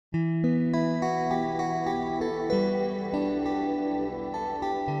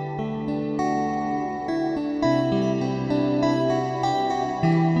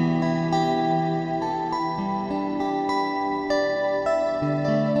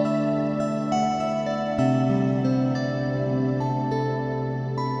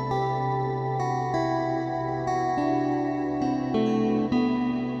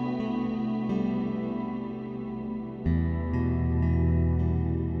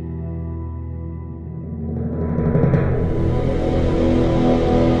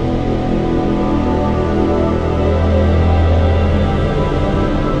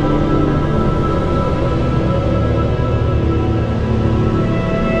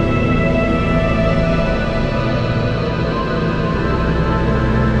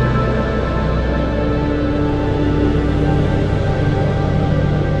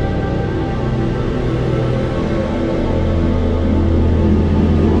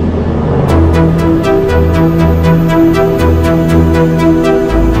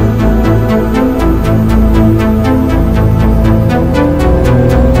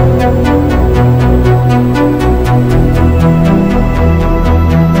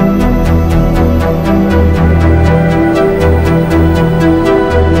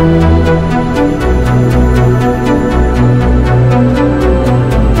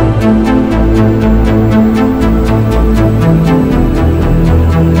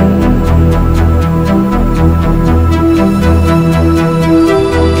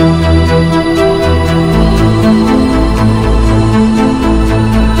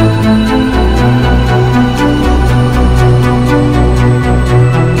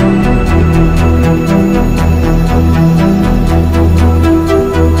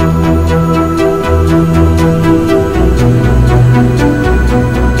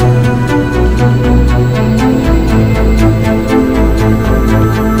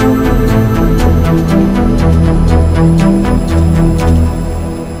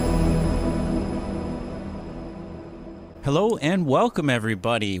welcome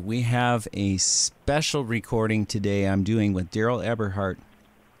everybody. We have a special recording today I'm doing with Darryl Eberhart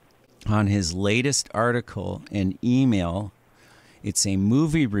on his latest article and email. It's a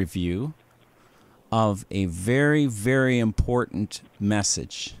movie review of a very, very important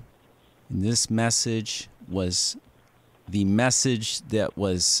message. And this message was the message that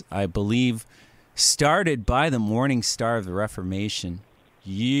was, I believe, started by the Morning Star of the Reformation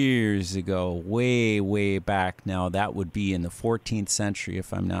years ago, way, way back now. That would be in the 14th century,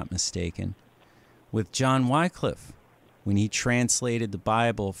 if I'm not mistaken, with John Wycliffe, when he translated the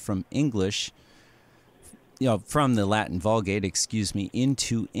Bible from English, from the Latin Vulgate,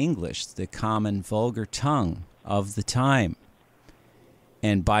 into English, the common vulgar tongue of the time.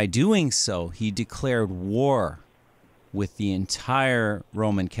 And by doing so, he declared war with the entire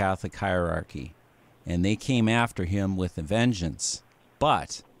Roman Catholic hierarchy, and they came after him with a vengeance.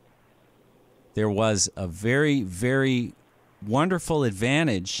 But there was a very, very wonderful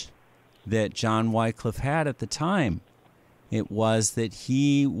advantage that John Wycliffe had at the time. It was that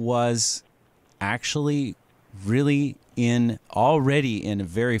he was actually really already in a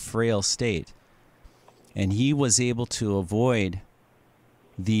very frail state, and he was able to avoid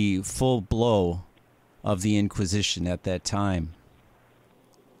the full blow of the Inquisition at that time.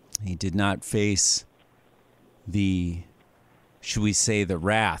 He did not face the, should we say, the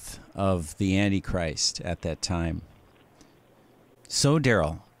wrath of the Antichrist at that time. So,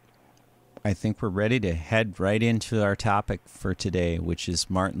 Darryl, I think we're ready to head right into our topic for today, which is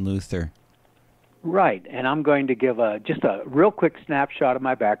Martin Luther. Right, and I'm going to give just a real quick snapshot of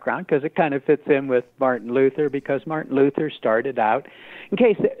my background because it kind of fits in with Martin Luther, because Martin Luther started out, in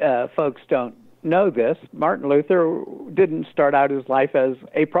case folks don't know this, Martin Luther didn't start out his life as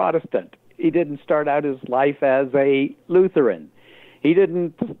a Protestant. He didn't start out his life as a Lutheran. He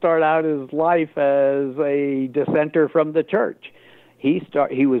didn't start out his life as a dissenter from the church. He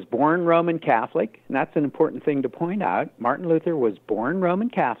was born Roman Catholic, and that's an important thing to point out. Martin Luther was born Roman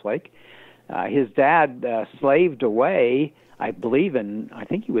Catholic. His dad slaved away, I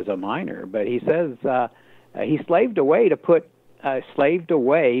think he was a minor, but he says he slaved away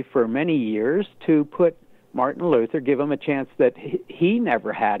for many years to put Martin Luther, give him a chance that he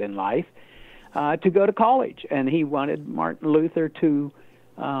never had in life, to go to college. And he wanted Martin Luther to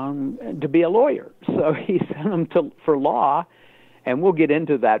be a lawyer. So he sent him for law, and we'll get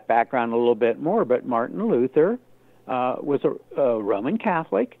into that background a little bit more. But Martin Luther was a Roman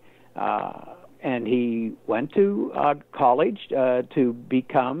Catholic, and he went to college to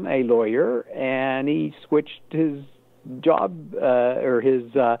become a lawyer, and he switched his job or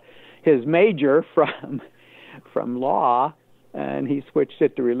his major from law, and he switched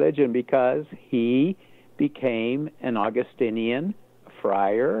it to religion because he became an Augustinian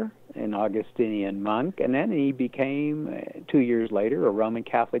friar, an Augustinian monk, and then he became 2 years later a Roman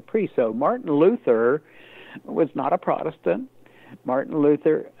Catholic priest. So Martin Luther was not a Protestant. Martin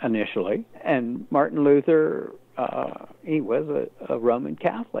Luther initially, and Martin Luther, he was a Roman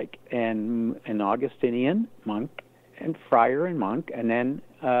Catholic and an Augustinian monk and friar and monk, and then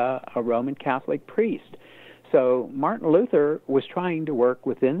a Roman Catholic priest. So Martin Luther was trying to work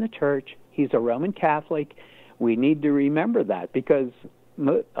within the church. He's a Roman Catholic. We need to remember that because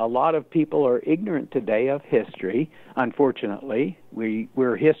a lot of people are ignorant today of history. Unfortunately,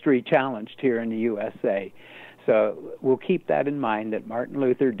 we're history challenged here in the USA. So we'll keep that in mind, that Martin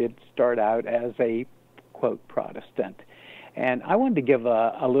Luther did start out as a, quote, Protestant. And I wanted to give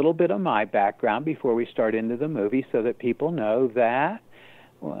a little bit of my background before we start into the movie so that people know that,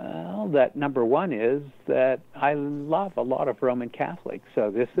 well, that number one is that I love a lot of Roman Catholics. So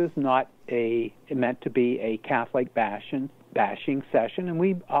this is not meant to be a Catholic bashing session, and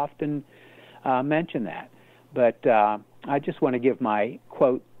we often mention that. But I just want to give my,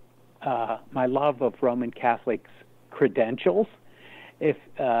 quote, my love of Roman Catholics credentials, if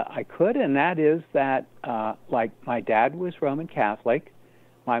I could, and that is that, like, my dad was Roman Catholic,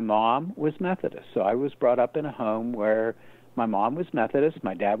 my mom was Methodist. So I was brought up in a home where my mom was Methodist,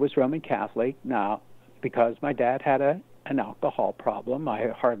 my dad was Roman Catholic. Now, because my dad had an alcohol problem, I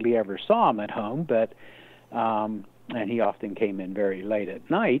hardly ever saw him at home, but and he often came in very late at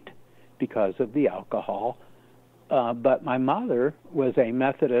night because of the alcohol. But my mother was a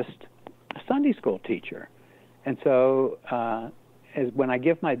Methodist Sunday school teacher. And so when I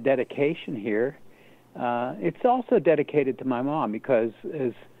give my dedication here, it's also dedicated to my mom because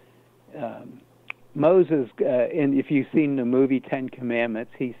as Moses, if you've seen the movie Ten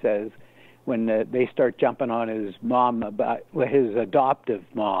Commandments, he says when they start jumping on his mom, about his adoptive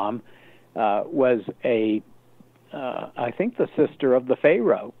mom was I think the sister of the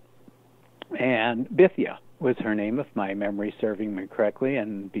Pharaoh, and Bithia. was her name, if my memory serving me correctly.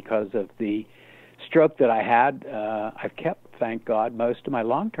 And because of the stroke that I had, I've kept, thank God, most of my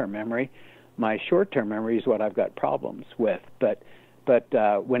long-term memory. My short-term memory is what I've got problems with. But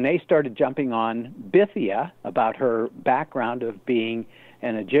when they started jumping on Bitchute about her background of being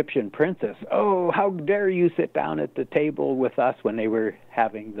an Egyptian princess, oh, how dare you sit down at the table with us, when they were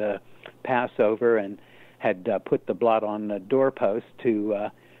having the Passover and had put the blood on the doorpost to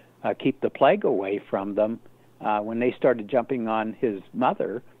keep the plague away from them. When they started jumping on his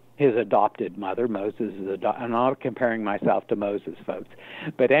mother, his adopted mother, Moses' I'm not comparing myself to Moses, folks.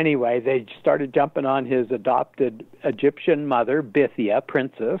 But anyway, they started jumping on his adopted Egyptian mother, Bitchute,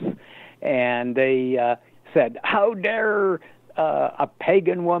 princess, and they said, how dare a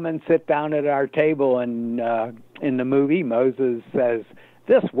pagan woman sit down at our table? And in the movie, Moses says,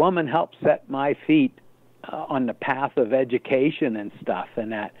 this woman helped set my feet on the path of education and stuff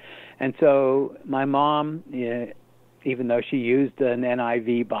and that. And so my mom, even though she used an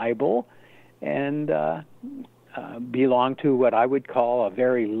NIV Bible and belonged to what I would call a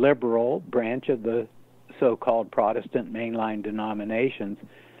very liberal branch of the so-called Protestant mainline denominations,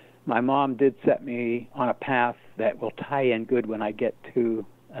 my mom did set me on a path that will tie in good when I get to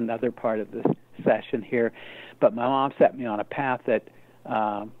another part of this session here. But my mom set me on a path that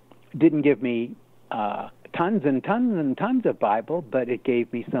didn't give me tons and tons and tons of Bible, but it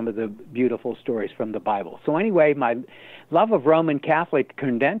gave me some of the beautiful stories from the Bible. So anyway, my love of Roman Catholic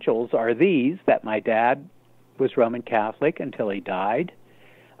credentials are these, that my dad was Roman Catholic until he died.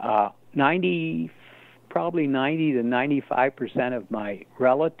 Probably 90 to 95% of my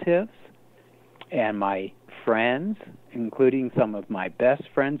relatives and my friends, including some of my best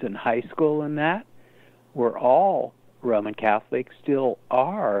friends in high school and that, were all Roman Catholic, still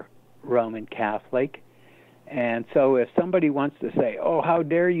are Roman Catholic. And so if somebody wants to say, oh, how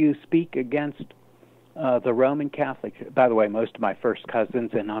dare you speak against the Roman Catholic, by the way, most of my first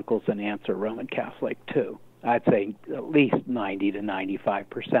cousins and uncles and aunts are Roman Catholic too. I'd say at least 90 to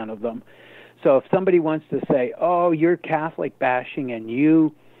 95% of them. So if somebody wants to say, oh, you're Catholic bashing and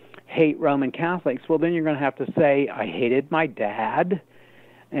you hate Roman Catholics, well, then you're going to have to say, I hated my dad,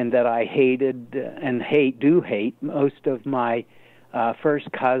 and that I hated and do hate most of my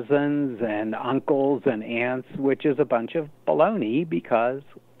first cousins and uncles and aunts, which is a bunch of baloney because,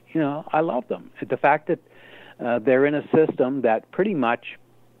 I love them. The fact that they're in a system that pretty much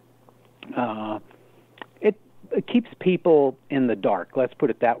it keeps people in the dark, let's put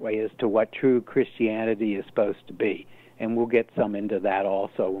it that way, as to what true Christianity is supposed to be. And we'll get some into that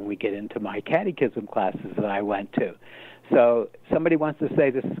also when we get into my catechism classes that I went to. So somebody wants to say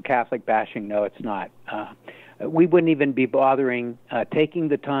this is Catholic bashing. No, it's not. We wouldn't even be bothering taking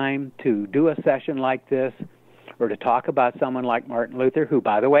the time to do a session like this or to talk about someone like Martin Luther, who,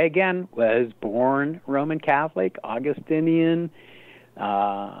 by the way, again, was born Roman Catholic, Augustinian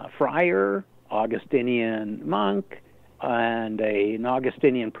friar, Augustinian monk, and an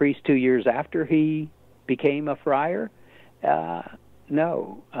Augustinian priest 2 years after he became a friar.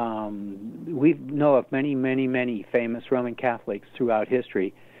 No. We know of many, many, many famous Roman Catholics throughout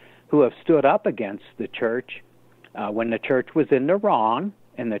history who have stood up against the church when the church was in the wrong,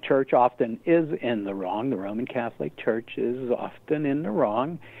 and the church often is in the wrong. The Roman Catholic Church is often in the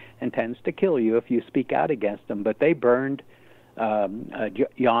wrong and tends to kill you if you speak out against them. But they burned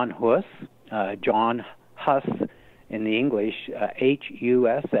John Hus in the English,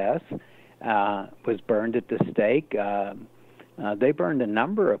 Huss, was burned at the stake. They burned a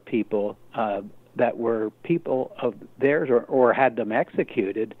number of people that were people of theirs or had them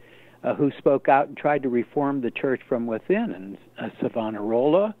executed who spoke out and tried to reform the church from within. And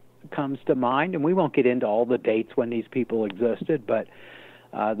Savonarola comes to mind, and we won't get into all the dates when these people existed, but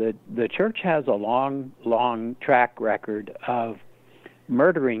the church has a long, long track record of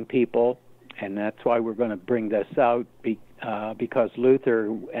murdering people, and that's why we're going to bring this out, because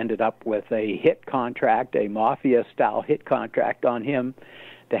Luther ended up with a hit contract, a mafia-style hit contract on him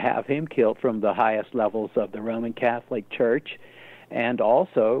to have him killed from the highest levels of the Roman Catholic Church, and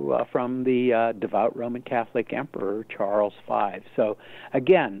also from the devout Roman Catholic Emperor Charles V. So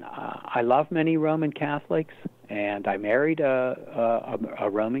again, I love many Roman Catholics, and I married a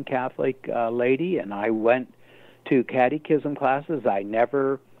Roman Catholic lady, and I went to catechism classes. I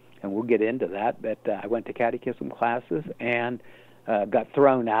never, and we'll get into that, but I went to catechism classes and got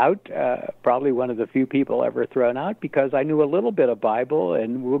thrown out, probably one of the few people ever thrown out, because I knew a little bit of Bible,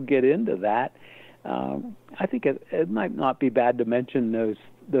 and we'll get into that. I think it might not be bad to mention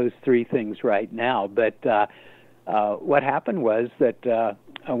those three things right now, but what happened was that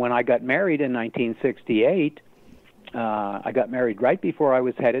when I got married in 1968, I got married right before I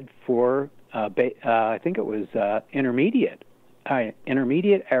was headed for I think it was intermediate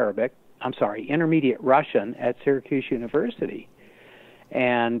Russian at Syracuse University.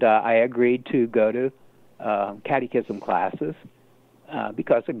 And I agreed to go to catechism classes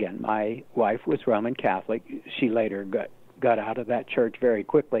because, again, my wife was Roman Catholic. She later got out of that church very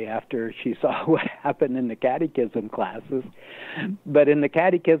quickly after she saw what happened in the catechism classes. But in the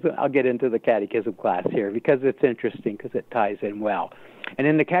catechism, I'll get into the catechism class here because it's interesting because it ties in well. And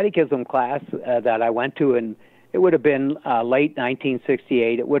in the catechism class that I went to, and it would have been late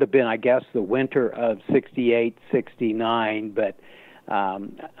 1968, it would have been, I guess, the winter of 68, 69, but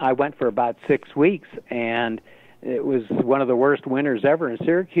I went for about 6 weeks, and it was one of the worst winters ever in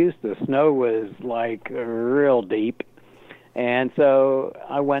Syracuse. The snow was like real deep. And so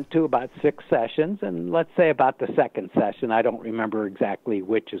I went to about 6 sessions, and let's say about the second session, I don't remember exactly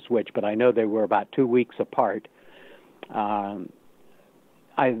which is which, but I know they were about 2 weeks apart. I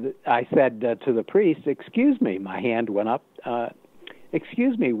said to the priest, "Excuse me," my hand went up,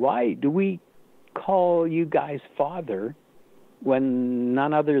 "Excuse me, why do we call you guys Father when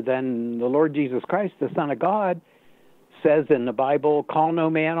none other than the Lord Jesus Christ, the Son of God, says in the Bible, 'Call no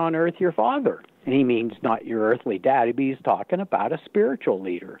man on earth your father'?" And he means not your earthly daddy, but he's talking about a spiritual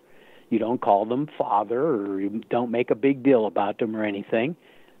leader. You don't call them father, or you don't make a big deal about them or anything.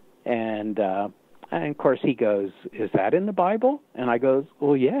 And of course he goes, "Is that in the Bible?" And I goes,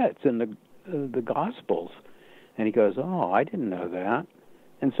 "Well, yeah, it's in the Gospels." And he goes, "Oh, I didn't know that."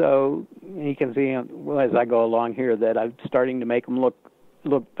 And so you can see, well, as I go along here, that I'm starting to make him look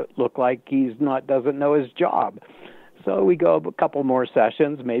like doesn't know his job. So we go a couple more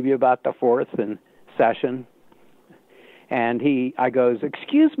sessions, maybe about the fourth session, and I goes,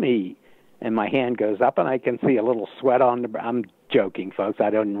 "Excuse me," and my hand goes up, and I can see a little sweat on I'm joking, folks. I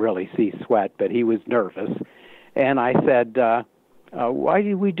don't really see sweat, but he was nervous, and I said, why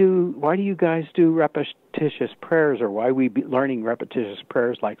do you guys do repetitious prayers, or why are we learning repetitious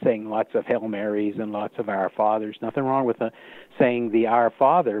prayers like saying lots of Hail Marys and lots of Our Fathers? Nothing wrong with saying the Our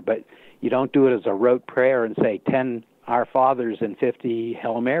Father, but you don't do it as a rote prayer and say 10 Our Fathers and 50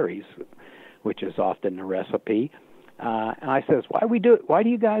 Hail Marys, which is often the recipe. And I says, why do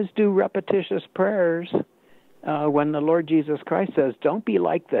you guys do repetitious prayers when the Lord Jesus Christ says, "Don't be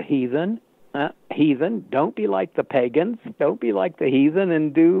like the heathen, don't be like the pagans, don't be like the heathen,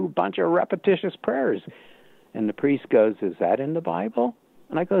 and do a bunch of repetitious prayers"? And the priest goes, "Is that in the Bible?"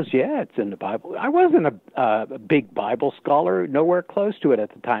 And I goes, "Yeah, it's in the Bible." I wasn't a big Bible scholar, nowhere close to it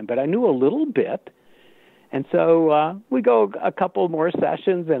at the time, but I knew a little bit. And so we go a couple more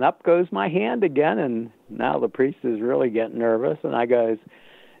sessions, and up goes my hand again, and now the priest is really getting nervous, and I goes,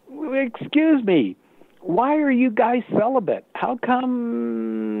 "Excuse me, why are you guys celibate? How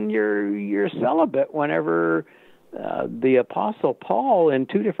come you're celibate whenever the Apostle Paul in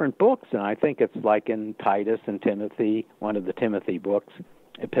 2 different books," and I think it's like in Titus and Timothy, one of the Timothy books,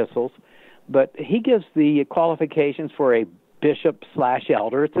 epistles, but he gives the qualifications for a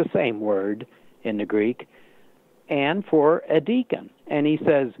bishop/elder, it's the same word in the Greek, and for a deacon. And he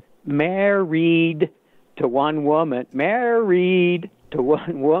says, married to one woman,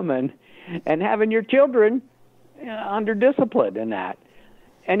 and having your children under discipline in that.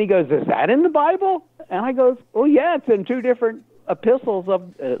 And he goes, "Is that in the Bible?" And I goes, "Oh, yeah, it's in 2 different epistles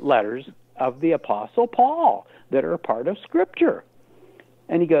of letters of the Apostle Paul that are a part of Scripture."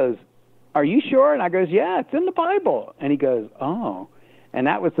 And he goes, "Are you sure?" And I goes, "Yeah, it's in the Bible." And he goes, "Oh." And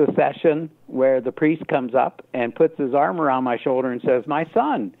that was the session where the priest comes up and puts his arm around my shoulder and says, "My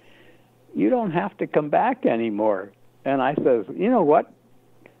son, you don't have to come back anymore." And I says, "You know what?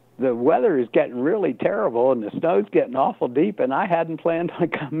 The weather is getting really terrible, and the snow's getting awful deep, and I hadn't planned on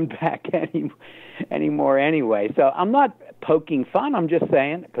coming back anymore anyway." So I'm not poking fun. I'm just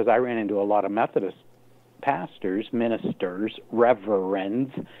saying, because I ran into a lot of Methodist pastors, ministers,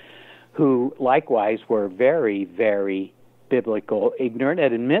 reverends, who likewise were very, very biblical ignorant,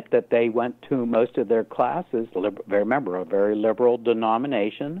 and admit that they went to most of their classes. Remember, a very liberal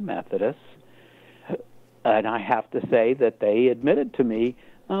denomination, Methodists. And I have to say that they admitted to me,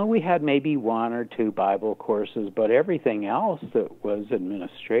 we had maybe 1 or 2 Bible courses, but everything else that was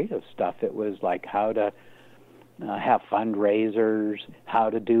administrative stuff. It was like how to have fundraisers, how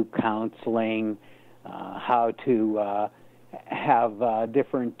to do counseling, how to have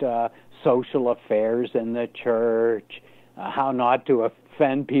different social affairs in the church, how not to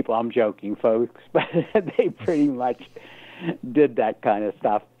offend people. I'm joking, folks, but they pretty much did that kind of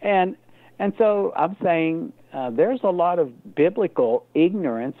stuff. And so I'm saying there's a lot of biblical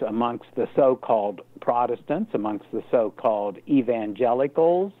ignorance amongst the so-called Protestants, amongst the so-called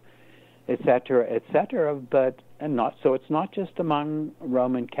evangelicals, etc., etc. But and not so it's not just among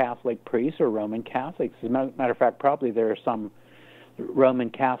Roman Catholic priests or Roman Catholics. As a matter of fact, probably there are some Roman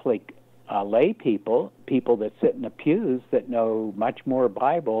Catholic lay people that sit in the pews that know much more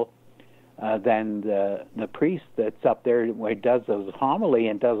Bible than the priest that's up there where he does those homily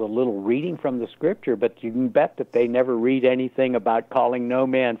and does a little reading from the Scripture. But you can bet that they never read anything about calling no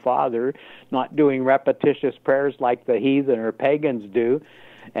man father, not doing repetitious prayers like the heathen or pagans do,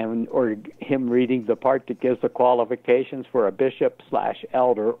 and or him reading the part that gives the qualifications for a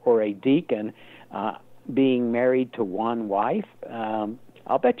bishop/elder or a deacon being married to one wife.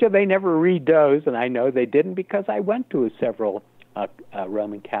 I'll bet you they never read those, and I know they didn't because I went to several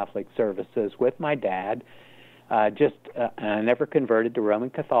Roman Catholic services with my dad. I never converted to Roman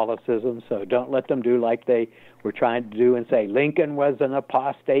Catholicism, so don't let them do like they were trying to do and say Lincoln was an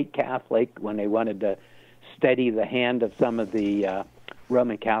apostate Catholic when they wanted to steady the hand of some of the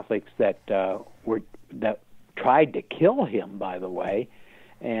Roman Catholics that tried to kill him, by the way,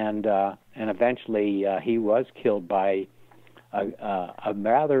 and eventually he was killed by a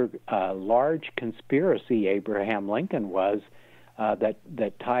rather large conspiracy. Abraham Lincoln was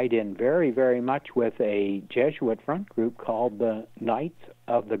that tied in very, very much with a Jesuit front group called the Knights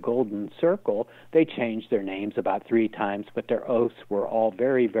of the Golden Circle. They changed their names about 3 times, but their oaths were all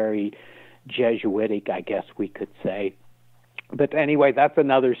very, very Jesuitic, I guess we could say. But anyway, that's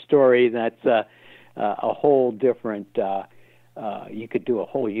another story. That's a whole different. You could do a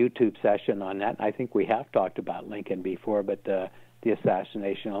whole YouTube session on that. I think we have talked about Lincoln before, but the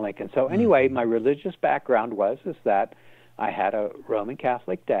assassination of Lincoln. So anyway, my religious background was that I had a Roman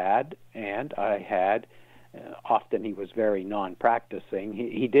Catholic dad, and I had often he was very non-practicing.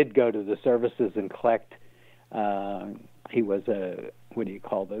 He did go to the services and collect. He was what do you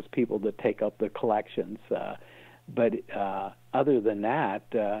call those people that take up the collections? But other than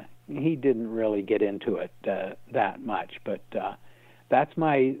that, he didn't really get into it that much. But that's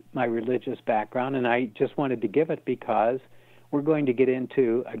my religious background, and I just wanted to give it because we're going to get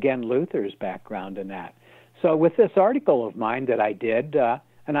into, again, Luther's background in that. So with this article of mine that I did,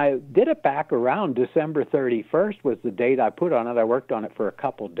 and I did it back around December 31st was the date I put on it. I worked on it for a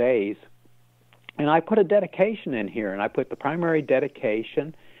couple days, and I put a dedication in here, and I put the primary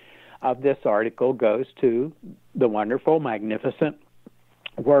dedication of this article goes to the wonderful, magnificent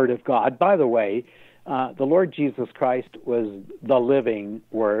Word of God. By the way, the Lord Jesus Christ was the living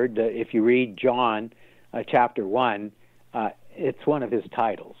Word. If you read John chapter 1, it's one of his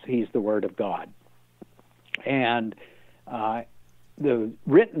titles. He's the Word of God. And the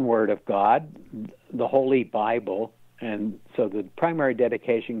written Word of God, the Holy Bible, and so the primary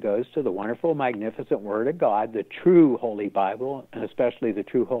dedication goes to the wonderful, magnificent Word of God, the true Holy Bible, and especially the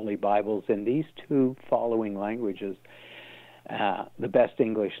true Holy Bibles in these 2 following languages. The best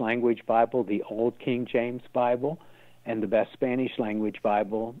English language Bible, the Old King James Bible, and the best Spanish language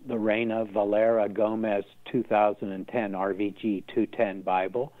Bible, the Reina Valera Gomez 2010 RVG 210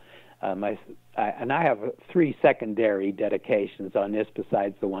 Bible. And I have 3 secondary dedications on this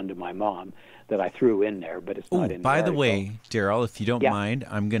besides the one to my mom that I threw in there, but it's not in By the the way, Darryl, if you don't mind,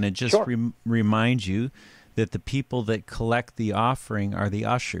 I'm going to just remind you that the people that collect the offering are the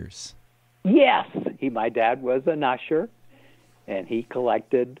ushers. Yes, my dad was an usher, and he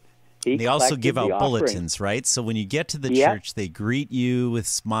collected. They also give out bulletins, right? So when you get to the church, they greet you with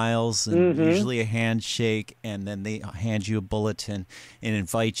smiles and usually a handshake, and then they hand you a bulletin and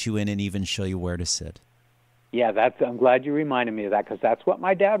invite you in and even show you where to sit. Yeah, I'm glad you reminded me of that because that's what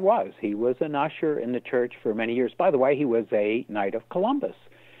my dad was. He was an usher in the church for many years. By the way, he was a Knight of Columbus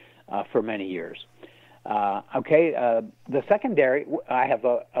for many years. The secondary, I have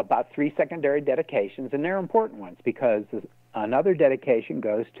about 3 secondary dedications, and they're important ones because another dedication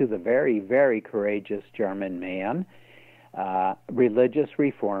goes to the very, very courageous German man, religious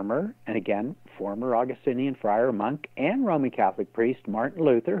reformer, and again, former Augustinian friar, monk, and Roman Catholic priest Martin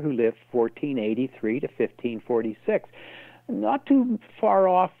Luther, who lived 1483 to 1546. Not too far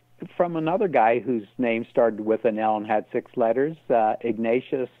off from another guy whose name started with an L and had 6 letters,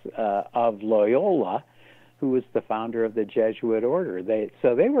 Ignatius of Loyola, who was the founder of the Jesuit order. They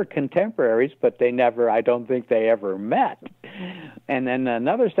were contemporaries, but I don't think they ever met. And then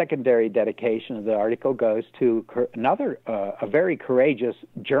another secondary dedication of the article goes to a very courageous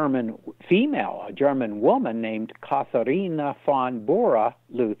German female, a German woman named Katharina von Bora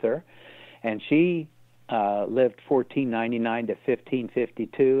Luther, and she lived 1499 to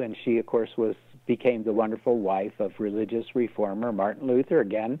 1552, and she, of course, became the wonderful wife of religious reformer Martin Luther,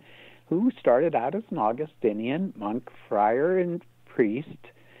 again, who started out as an Augustinian monk, friar, and priest.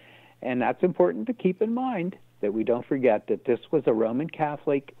 And that's important to keep in mind, that we don't forget that this was a Roman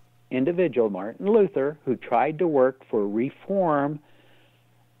Catholic individual, Martin Luther, who tried to work for reform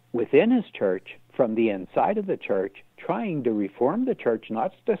within his church, from the inside of the church, trying to reform the church,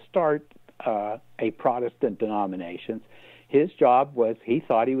 not to start a Protestant denomination. His job was, he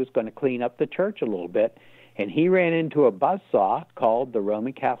thought he was going to clean up the church a little bit, and he ran into a buzzsaw called the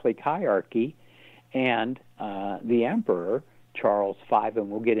Roman Catholic hierarchy and the emperor, Charles V,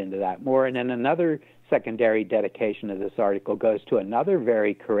 and we'll get into that more. And then another secondary dedication of this article goes to another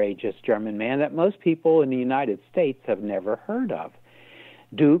very courageous German man that most people in the United States have never heard of,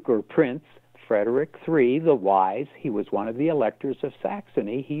 Duke or Prince Frederick III the Wise. He was one of the electors of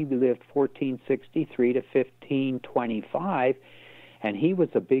Saxony. He lived 1463 to 1525, and he was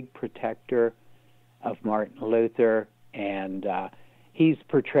a big protector of Martin Luther, and he's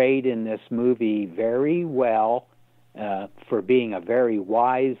portrayed in this movie very well for being a very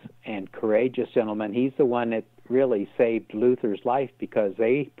wise and courageous gentleman. He's the one that really saved Luther's life, because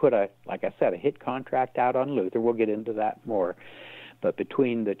they put like I said, a hit contract out on Luther. We'll get into that more. But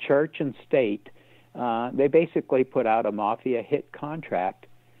between the church and state, they basically put out a mafia hit contract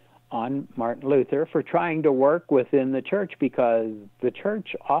on Martin Luther for trying to work within the church, because the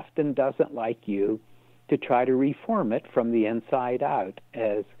church often doesn't like you to try to reform it from the inside out.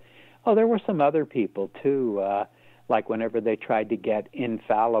 There were some other people too, like whenever they tried to get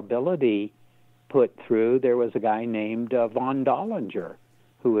infallibility put through, there was a guy named von Dollinger,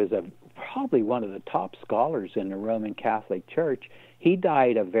 who was probably one of the top scholars in the Roman Catholic Church. He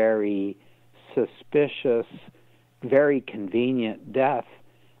died a very suspicious, very convenient death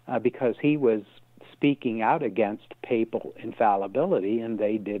because he was speaking out against papal infallibility, and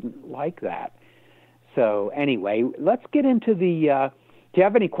they didn't like that. So anyway, let's get into the... do you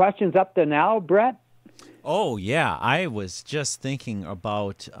have any questions up to now, Bret? Oh, yeah. I was just thinking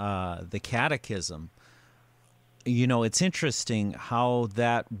about the catechism. You know, it's interesting how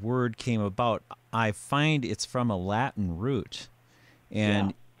that word came about. I find it's from a Latin root.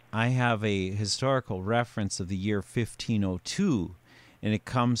 And I have a historical reference of the year 1502, and it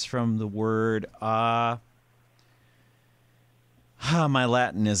comes from the word, my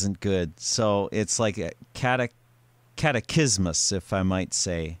Latin isn't good, so it's like a catechismus, if I might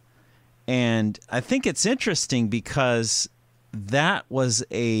say. And I think it's interesting because that was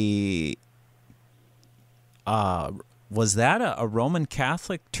a Roman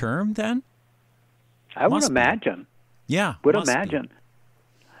Catholic term then? I would imagine. Yeah. Would imagine.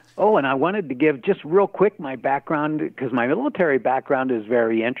 Oh, and I wanted to give just real quick my background, because my military background is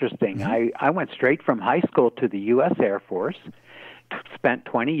very interesting. Mm-hmm. I went straight from high school to the U.S. Air Force, spent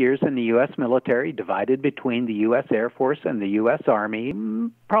 20 years in the U.S. military, divided between the U.S. Air Force and the U.S. Army,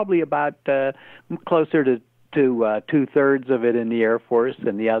 probably about closer to two-thirds of it in the Air Force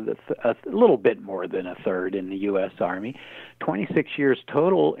and the other a little bit more than a third in the U.S. Army. 26 years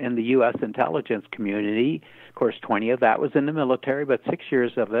total in the U.S. intelligence community. Of course, 20 of that was in the military, but 6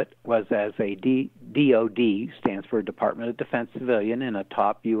 years of it was as a DOD, stands for Department of Defense civilian, in a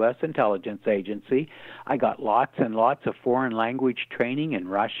top U.S. intelligence agency. I got lots and lots of foreign language training in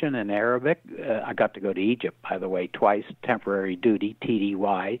Russian and Arabic. I got to go to Egypt, by the way, twice, temporary duty,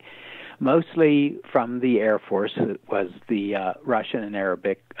 TDY. Mostly from the Air Force. It was the Russian and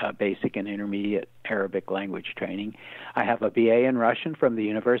Arabic, basic and intermediate Arabic language training. I have a BA in Russian from the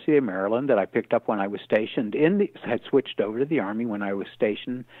University of Maryland that I picked up when I was stationed had switched over to the Army when I was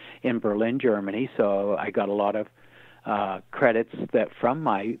stationed in Berlin, Germany, so I got a lot of credits that from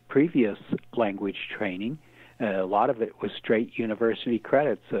my previous language training. A lot of it was straight university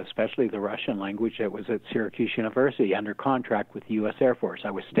credits, especially the Russian language that was at Syracuse University under contract with the U.S. Air Force. I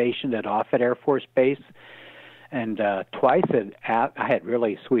was stationed at Offutt Air Force Base, and twice I had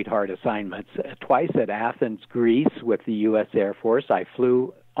really sweetheart assignments. Twice at Athens, Greece with the U.S. Air Force. I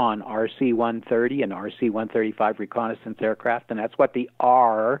flew on RC-130 and RC-135 reconnaissance aircraft, and that's what the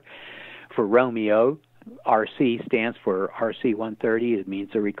R for Romeo, RC stands for RC-130. It means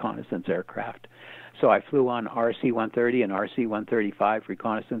a reconnaissance aircraft. So I flew on RC-130 and RC-135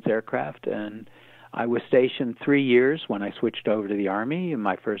 reconnaissance aircraft, and I was stationed 3 years when I switched over to the Army. And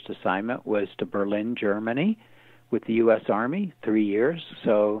my first assignment was to Berlin, Germany, with the U.S. Army, 3 years.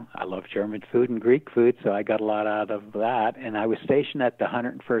 So I love German food and Greek food, so I got a lot out of that. And I was stationed at the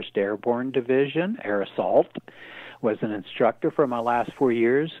 101st Airborne Division, Air Assault. Was an instructor for my last 4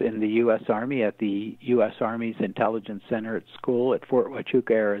 years in the U.S. Army at the U.S. Army's Intelligence Center at school at Fort Huachuca,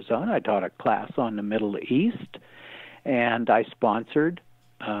 Arizona. I taught a class on the Middle East, and I sponsored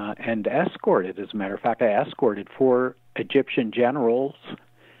and escorted. As a matter of fact, I escorted 4 Egyptian generals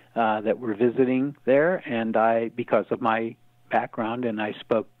that were visiting there, and because of my background, and I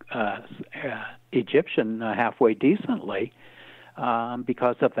spoke Egyptian halfway decently,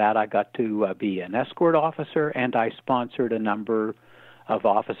 Because of that, I got to be an escort officer, and I sponsored a number of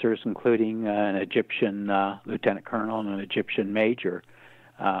officers, including an Egyptian lieutenant colonel and an Egyptian major.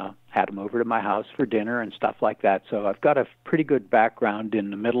 Had them over to my house for dinner and stuff like that. So I've got a pretty good background in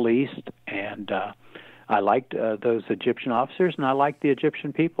the Middle East, and I liked those Egyptian officers, and I liked the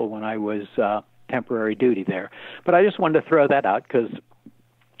Egyptian people when I was temporary duty there. But I just wanted to throw that out because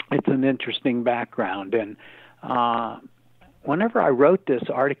it's an interesting background. And whenever I wrote this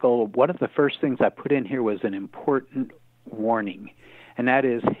article, one of the first things I put in here was an important warning, and that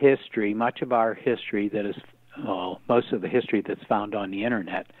is history. Much of our history that is, well, most of the history that's found on the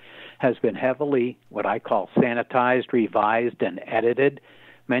Internet has been heavily what I call sanitized, revised, and edited.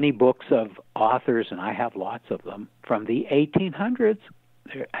 Many books of authors, and I have lots of them, from the 1800s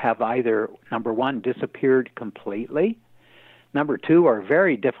have either, number one, disappeared completely, number two, are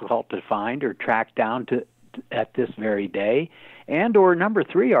very difficult to find or track down to at this very day, and or number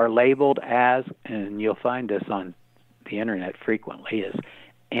three, are labeled as, and you'll find this on the Internet frequently, as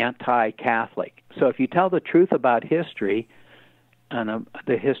anti-Catholic. So if you tell the truth about history and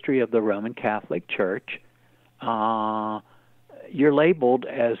the history of the Roman Catholic Church, you're labeled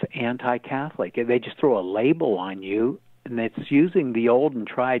as anti-Catholic. They just throw a label on you, and it's using the old and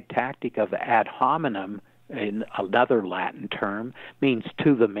tried tactic of ad hominem, in another Latin term, means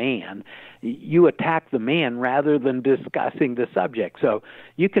to the man. You attack the man rather than discussing the subject. So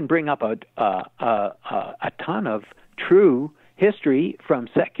you can bring up a ton of true history from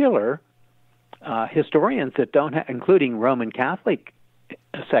secular historians that don't including Roman Catholic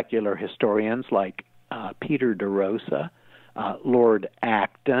secular historians like Peter de Rosa, Lord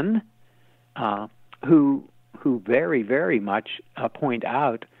Acton, who very, very much point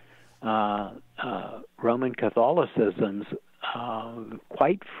out Roman Catholicism's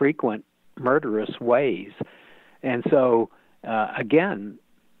quite frequent murderous ways. And so, again,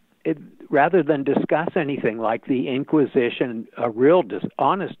 rather than discuss anything like the Inquisition, a real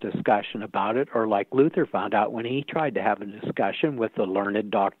honest discussion about it, or like Luther found out when he tried to have a discussion with the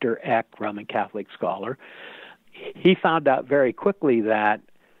learned Dr. Eck, Roman Catholic scholar, he found out very quickly that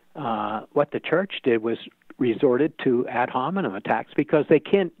what the church did was resorted to ad hominem attacks because they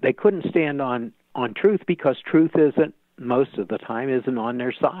couldn't stand on truth, because truth isn't, most of the time, isn't on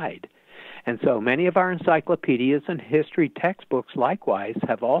their side. And so many of our encyclopedias and history textbooks likewise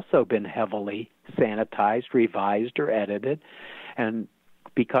have also been heavily sanitized, revised, or edited. And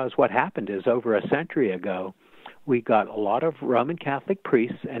because what happened is, over a century ago, we got a lot of Roman Catholic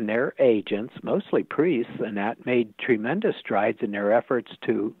priests and their agents, mostly priests, and that made tremendous strides in their efforts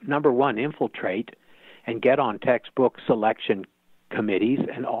to, number one, infiltrate and get on textbook selection committees,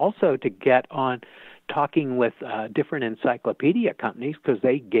 and also to get on talking with different encyclopedia companies, because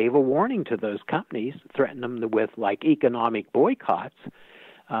they gave a warning to those companies, threatened them with like economic boycotts.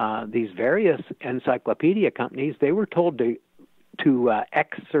 These various encyclopedia companies, they were told to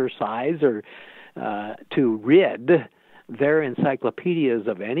exercise or to rid their encyclopedias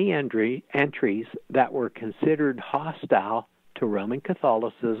of any entries that were considered hostile to Roman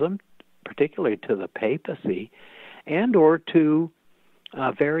Catholicism, particularly to the papacy, and or to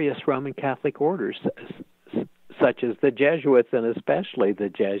various Roman Catholic orders, such as the Jesuits, and especially the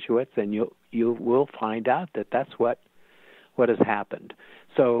Jesuits, and you will find out that that's what has happened.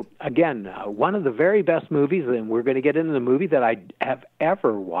 So again, one of the very best movies, and we're going to get into the movie that I have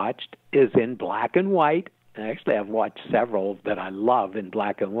ever watched, is in black and white. Actually, I've watched several that I love in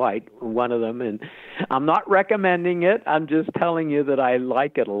black and white. One of them, and I'm not recommending it, I'm just telling you that I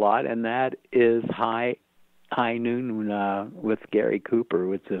like it a lot, and that is High Noon with Gary Cooper,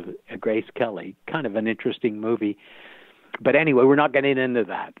 with Grace Kelly. Kind of an interesting movie. But anyway, we're not getting into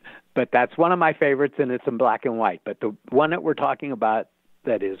that. But that's one of my favorites, and it's in black and white. But the one that we're talking about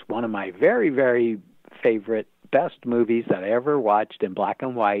that is one of my very, very favorite, best movies that I ever watched in black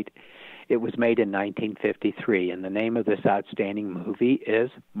and white, it was made in 1953, and the name of this outstanding movie is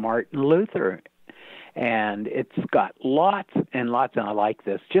Martin Luther. And it's got lots and lots, and I like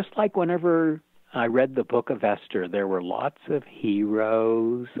this. Just like whenever I read the book of Esther, there were lots of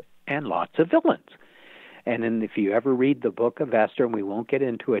heroes and lots of villains. And then if you ever read the book of Esther, and we won't get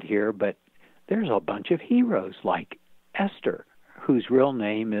into it here, but there's a bunch of heroes like Esther, whose real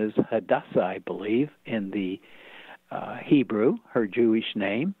name is Hadassah, I believe, in the Hebrew. Her Jewish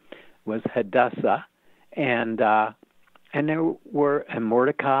name was Hadassah. And there were, and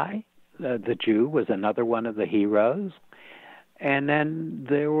Mordecai, the Jew, was another one of the heroes. And then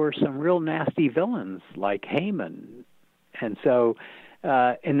there were some real nasty villains like Haman. And so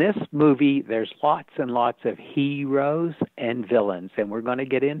in this movie, there's lots and lots of heroes and villains, and we're going to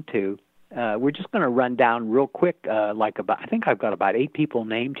get into we're just going to run down real quick, I think I've got about 8 people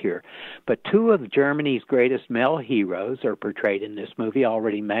named here. But 2 of Germany's greatest male heroes are portrayed in this movie. I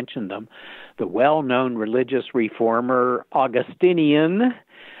already mentioned them. The well-known religious reformer Augustinian,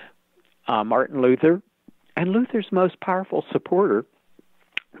 Martin Luther, and Luther's most powerful supporter,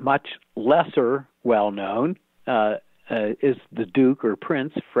 much lesser well-known, is the Duke or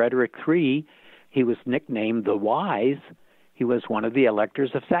Prince Frederick III. He was nicknamed the Wise. He was one of the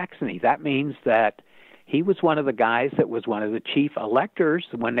electors of Saxony. That means that he was one of the guys that was one of the chief electors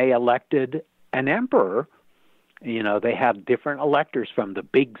when they elected an emperor. You know, they had different electors from the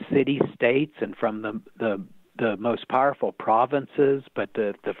big city-states and from the most powerful provinces, but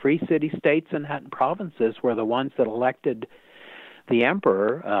the free city-states and provinces were the ones that elected the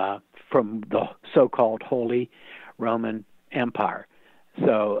emperor from the so-called Holy Roman Empire.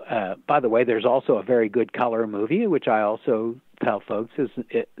 So, by the way, there's also a very good color movie, which I also tell folks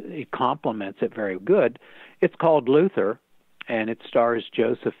it complements it very good. It's called Luther, and it stars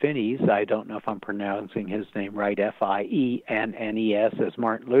Joseph Fiennes. I don't know if I'm pronouncing his name right, Fiennes, as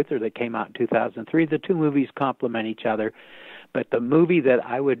Martin Luther, that came out in 2003. The 2 movies complement each other, but the movie that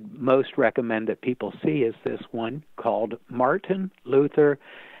I would most recommend that people see is this one called Martin Luther,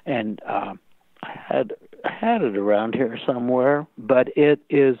 and I had it around here somewhere, but it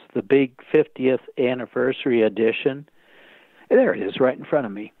is the big 50th anniversary edition. There it is, right in front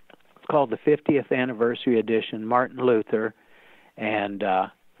of me. It's called the 50th anniversary edition, Martin Luther, and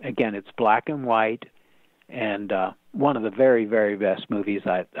again, it's black and white, and one of the very, very best movies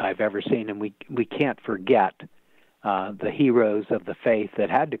I've ever seen, and we can't forget the heroes of the faith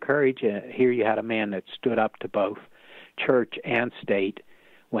that had the courage. Here you had a man that stood up to both church and state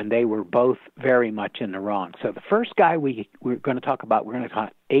when they were both very much in the wrong. So the first guy we're going to talk about, we're going to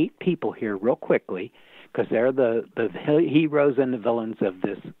talk 8 people here real quickly, because they're the heroes and the villains of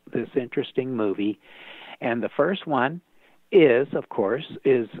this interesting movie. And the first one is, of course,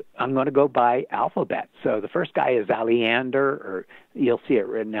 I'm going to go by alphabet. So the first guy is Aleander, or you'll see it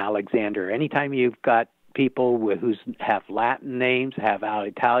written Alexander. Anytime you've got people who have Latin names, have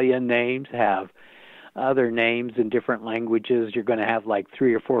Italian names, have other names in different languages, you're going to have like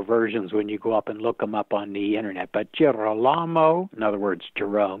 3 or 4 versions when you go up and look them up on the internet. But Girolamo, in other words,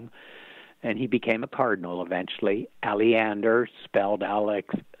 Jerome, and he became a cardinal eventually. Aleander, spelled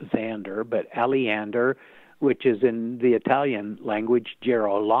Alexander, but Aleander, which is in the Italian language,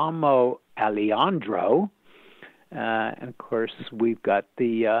 Girolamo Aleandro. And of course, we've got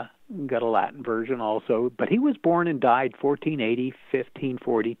a Latin version also. But he was born and died 1480,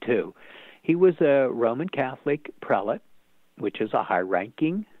 1542. He was a Roman Catholic prelate, which is a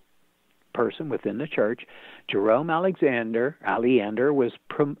high-ranking person within the church. Jerome Aleander was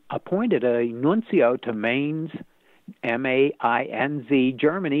appointed a nuncio to Mainz, Mainz,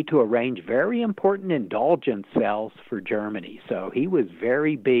 Germany, to arrange very important indulgence cells for Germany. So he was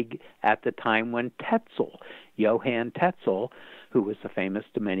very big at the time when Johann Tetzel, who was the famous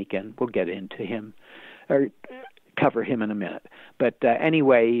Dominican, we'll get into him, or cover him in a minute. But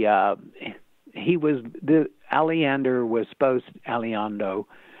anyway, Aleander was supposed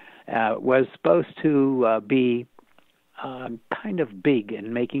to be kind of big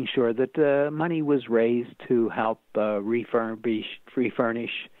in making sure that money was raised to help refurnish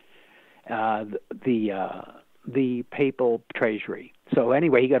the papal treasury. So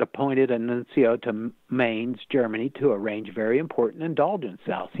anyway, he got appointed a nuncio to Mainz, Germany, to arrange very important indulgence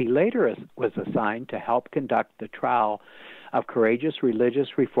cells. He later was assigned to help conduct the trial of courageous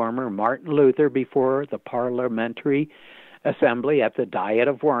religious reformer Martin Luther before the Parliamentary Assembly at the Diet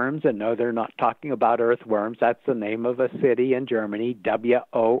of Worms. And no, they're not talking about earthworms. That's the name of a city in Germany,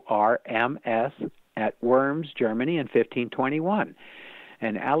 W-O-R-M-S, at Worms, Germany, in 1521.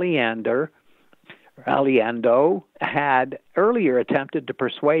 And Aleando had earlier attempted to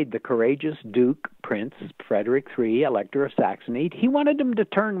persuade the courageous Duke Prince Frederick III, Elector of Saxony. He wanted him to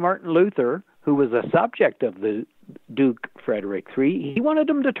turn Martin Luther, who was a subject of the Duke Frederick III, he wanted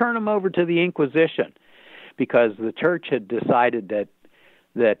him to turn him over to the Inquisition, because the church had decided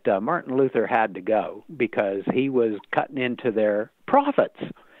that Martin Luther had to go because he was cutting into their prophets.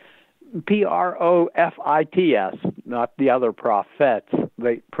 Profits, not the other prophets.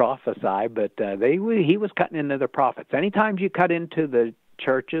 They prophesy, but he was cutting into their profits. Anytime you cut into the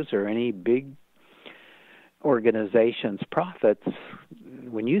churches or any big organization's profits,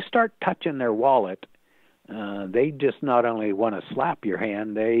 when you start touching their wallet, they just not only want to slap your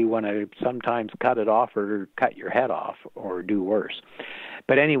hand, they want to sometimes cut it off or cut your head off or do worse.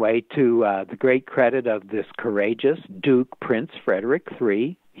 But anyway, to the great credit of this courageous Duke Prince Frederick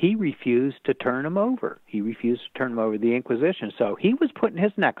III, he refused to turn him over. He refused to turn him over to the Inquisition. So he was putting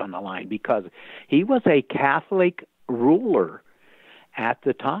his neck on the line because he was a Catholic ruler at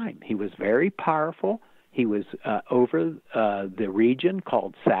the time. He was very powerful. He was over the region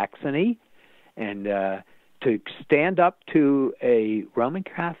called Saxony, and to stand up to a Roman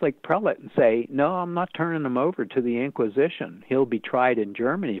Catholic prelate and say, no, I'm not turning him over to the Inquisition. He'll be tried in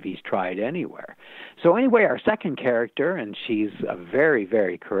Germany if he's tried anywhere. So anyway, our second character, and she's a very,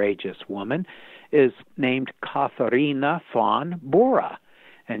 very courageous woman, is named Katharina von Bora.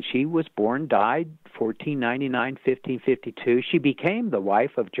 And she was born, died 1499, 1552. She became the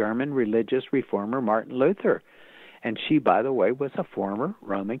wife of German religious reformer Martin Luther. And she, by the way, was a former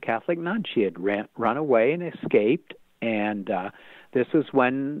Roman Catholic nun. She had run away and escaped, and this is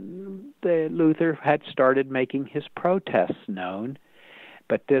when the Luther had started making his protests known.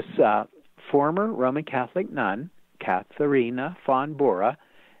 But this former Roman Catholic nun, Katharina von Bora,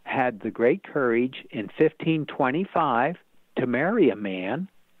 had the great courage in 1525 to marry a man,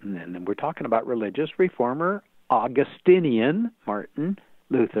 and then we're talking about religious reformer Augustinian Martin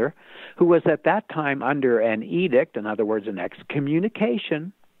Luther, who was at that time under an edict, in other words, an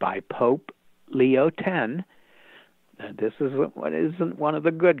excommunication by Pope Leo X. This is what isn't one of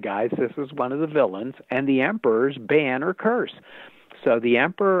the good guys. This is one of the villains, and the emperor's ban or curse. So the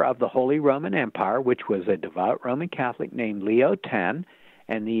emperor of the Holy Roman Empire, which was a devout Roman Catholic named Leo X,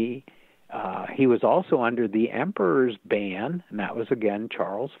 and he was also under the emperor's ban, and that was again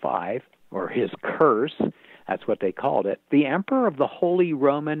Charles V, or his curse. That's what they called it. The emperor of the Holy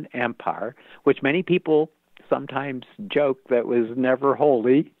Roman Empire, which many people sometimes joke that was never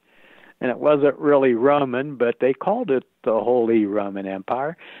holy, and it wasn't really Roman, but they called it the Holy Roman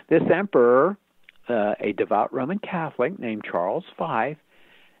Empire. This emperor, a devout Roman Catholic named Charles V,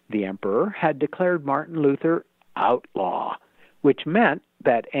 the emperor, had declared Martin Luther outlaw, which meant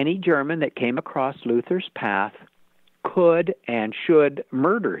that any German that came across Luther's path could and should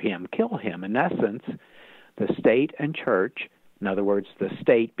murder him, kill him. In essence, the state and church, in other words, the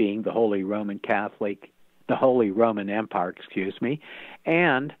state being the Holy Roman Empire,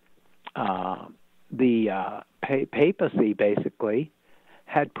 and the papacy basically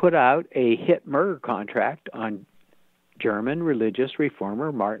had put out a hit murder contract on German religious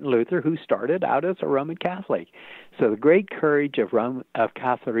reformer Martin Luther, who started out as a Roman Catholic. So the great courage of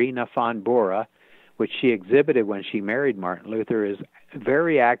Katharina von Bora, which she exhibited when she married Martin Luther, is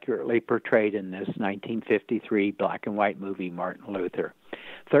very accurately portrayed in this 1953 black and white movie, Martin Luther.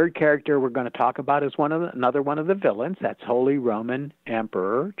 Third character we're going to talk about is another one of the villains. That's Holy Roman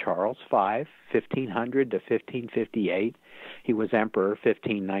Emperor Charles V, 1500 to 1558. He was emperor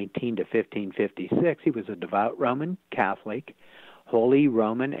 1519 to 1556. He was a devout Roman Catholic, Holy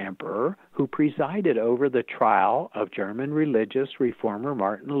Roman Emperor, who presided over the trial of German religious reformer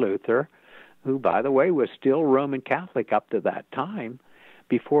Martin Luther, who, by the way, was still Roman Catholic up to that time,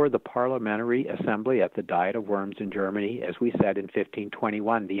 before the Parliamentary Assembly at the Diet of Worms in Germany, as we said in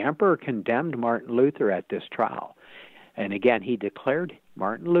 1521. The emperor condemned Martin Luther at this trial. And again, he declared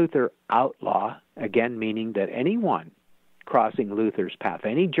Martin Luther outlaw, again meaning that anyone crossing Luther's path,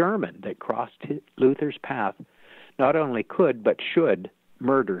 any German that crossed Luther's path, not only could but should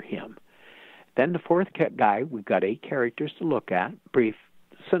murder him. Then the fourth guy, we've got 8 characters to look at, brief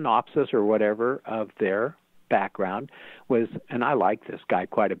synopsis or whatever of their background was, and I like this guy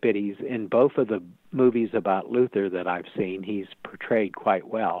quite a bit. He's in both of the movies about Luther that I've seen. He's portrayed quite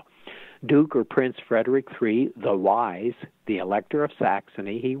well. Duke or Prince Frederick III, the Wise, the Elector of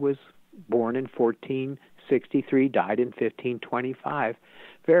Saxony. He was born in 1463, died in 1525.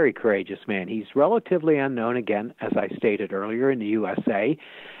 Very courageous man. He's relatively unknown, again, as I stated earlier, in the USA.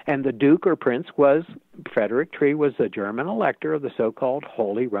 And the Duke or Prince was, Frederick III was the German elector of the so-called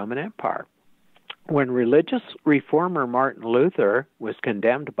Holy Roman Empire. When religious reformer Martin Luther was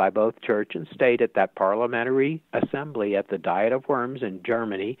condemned by both church and state at that parliamentary assembly at the Diet of Worms in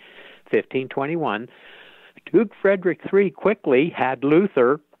Germany, 1521, Duke Frederick III quickly had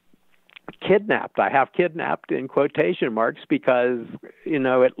Luther kidnapped. I have kidnapped in quotation marks because,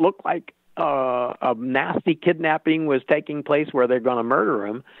 it looked like a nasty kidnapping was taking place where they're going to murder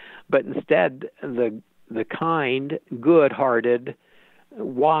him, but instead the kind, good-hearted,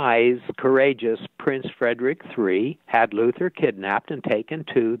 wise, courageous Prince Frederick III had Luther kidnapped and taken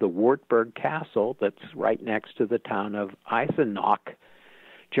to the Wartburg Castle that's right next to the town of Eisenach,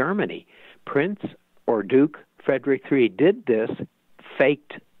 Germany. Prince or Duke Frederick III did this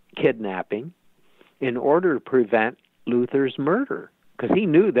faked kidnapping in order to prevent Luther's murder, because he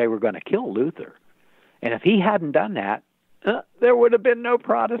knew they were going to kill Luther. And if he hadn't done that, there would have been no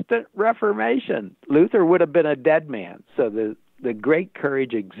Protestant Reformation. Luther would have been a dead man. So the great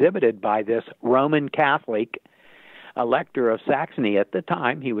courage exhibited by this Roman Catholic elector of Saxony at the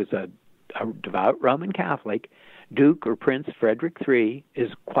time. He was a devout Roman Catholic. Duke or Prince Frederick III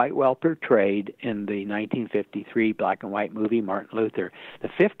is quite well portrayed in the 1953 black and white movie Martin Luther. The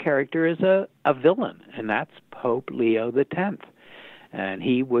fifth character is a villain, and that's Pope Leo X. And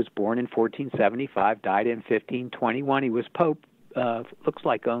he was born in 1475, died in 1521. He was Pope, looks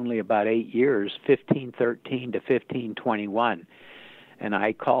like only about 8 years, 1513 to 1521. And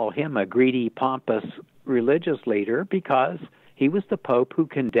I call him a greedy, pompous religious leader because he was the Pope who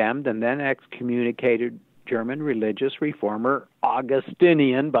condemned and then excommunicated German religious reformer,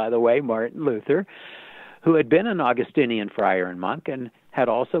 Augustinian, by the way, Martin Luther, who had been an Augustinian friar and monk and had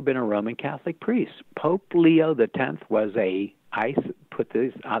also been a Roman Catholic priest. Pope Leo X was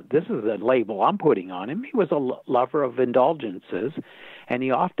this is a label I'm putting on him. He was a lover of indulgences, and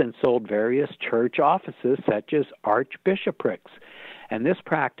he often sold various church offices, such as archbishoprics. And this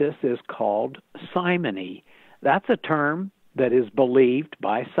practice is called simony. That's a term that is believed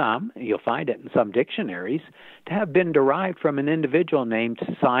by some, you'll find it in some dictionaries, to have been derived from an individual named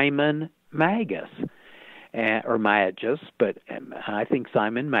Simon Magus, or Magus, but I think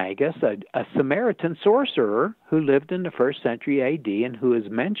Simon Magus, a Samaritan sorcerer who lived in the 1st century A.D. and who is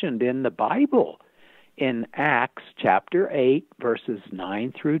mentioned in the Bible in Acts chapter 8, verses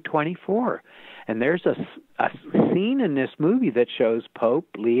 9 through 24. And there's a scene in this movie that shows Pope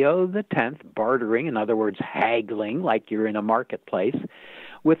Leo X bartering, in other words, haggling, like you're in a marketplace,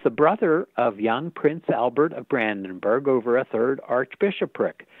 with the brother of young Prince Albert of Brandenburg over a third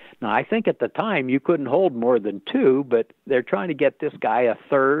archbishopric. Now, I think at the time you couldn't hold more than two, but they're trying to get this guy a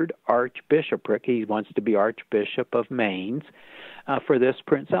third archbishopric. He wants to be Archbishop of Mainz for this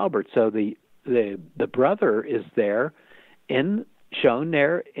Prince Albert. So the brother is there, shown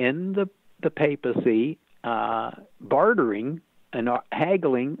there in the papacy, bartering and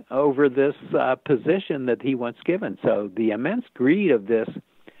haggling over this position that he wants given. So the immense greed of this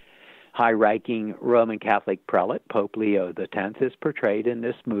high-ranking Roman Catholic prelate, Pope Leo X, is portrayed in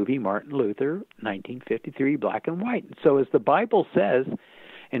this movie, Martin Luther, 1953, black and white. So as the Bible says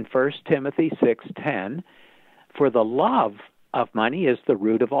in 1 Timothy 6:10, for the love of money is the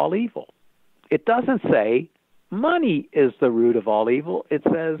root of all evil. It doesn't say money is the root of all evil. It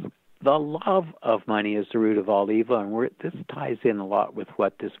says the love of money is the root of all evil, and this ties in a lot with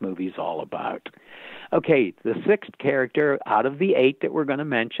what this movie is all about. Okay, the sixth character out of the 8 that we're going to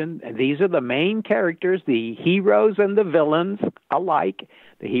mention, and these are the main characters, the heroes and the villains alike,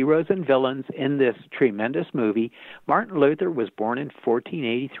 the heroes and villains in this tremendous movie. Martin Luther was born in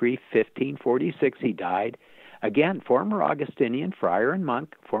 1483, 1546 he died. Again, former Augustinian friar and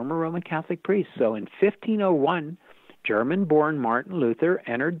monk, former Roman Catholic priest. So in 1501, German-born Martin Luther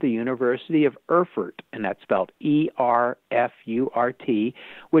entered the University of Erfurt, and that's spelled E-R-F-U-R-T,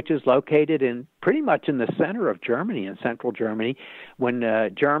 which is located pretty much in the center of Germany, in central Germany. When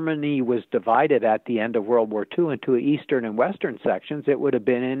Germany was divided at the end of World War II into eastern and western sections, it would have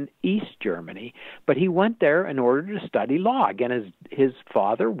been in East Germany. But he went there in order to study law. Again, his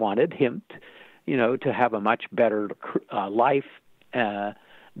father wanted him to have a much better life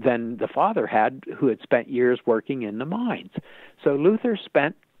than the father had, who had spent years working in the mines. So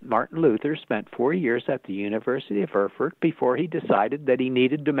Martin Luther spent 4 years at the University of Erfurt before he decided that he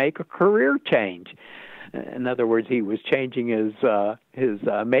needed to make a career change. In other words, he was changing his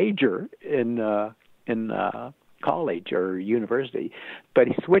major in college or university, but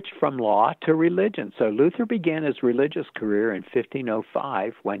he switched from law to religion. So Luther began his religious career in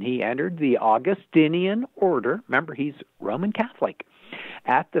 1505 when he entered the Augustinian order. Remember, he's Roman Catholic,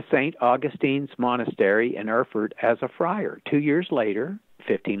 at the St. Augustine's Monastery in Erfurt as a friar. 2 years later,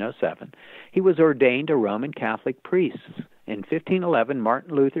 1507, he was ordained a Roman Catholic priest. In 1511,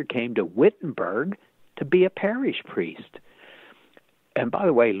 Martin Luther came to Wittenberg to be a parish priest. And by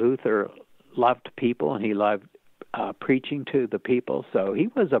the way, Luther loved people, and he loved preaching to the people, so he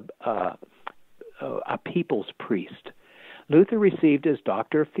was a people's priest. Luther received his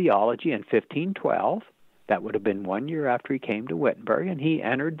Doctor of Theology in 1512. That would have been 1 year after he came to Wittenberg, and he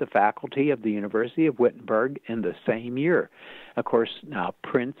entered the faculty of the University of Wittenberg in the same year. Of course, now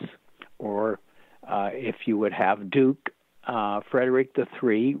Prince, or if you would have Duke Frederick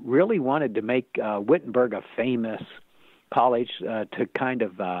III, really wanted to make Wittenberg a famous college to kind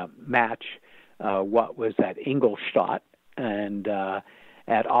of match what was at Ingolstadt and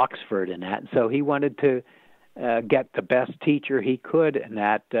at Oxford and that. So he wanted to get the best teacher he could, and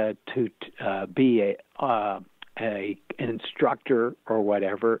that to be an instructor or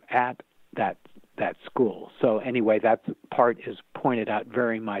whatever at that school. So anyway, that part is pointed out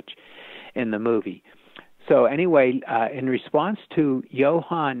very much in the movie. So anyway, in response to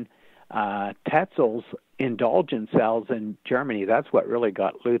Johann Tetzel's indulgence cells in Germany, that's what really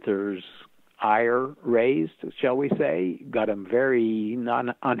got Luther's ire raised, shall we say, got him very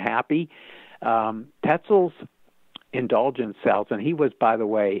unhappy. Tetzel's indulgence cells, and he was, by the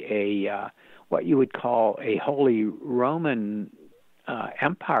way, a what you would call a Holy Roman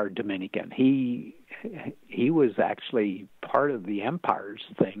Empire Dominican. He was actually part of the empire's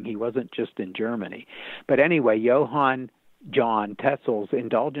thing. He wasn't just in Germany. But anyway, Johann John Tetzel's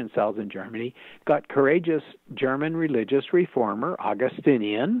indulgence cells in Germany got courageous German religious reformer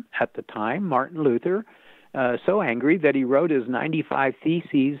Augustinian at the time, Martin Luther, so angry that he wrote his 95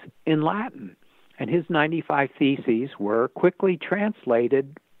 Theses in Latin. And his 95 Theses were quickly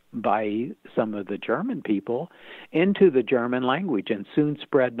translated by some of the German people into the German language and soon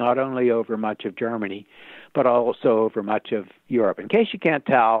spread not only over much of Germany, but also over much of Europe. In case you can't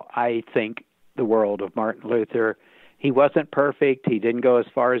tell, I think the world of Martin Luther. He wasn't perfect. He didn't go as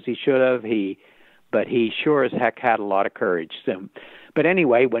far as he should have. But he sure as heck had a lot of courage. But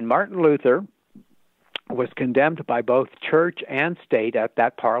anyway, when Martin Luther was condemned by both church and state at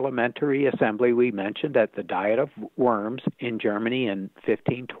that parliamentary assembly we mentioned at the Diet of Worms in Germany in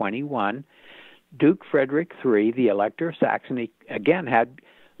 1521, Duke Frederick III, the Elector of Saxony, again had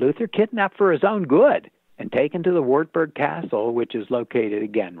Luther kidnapped for his own good and taken to the Wartburg Castle, which is located,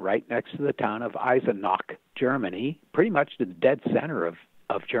 again, right next to the town of Eisenach, Germany, pretty much the dead center of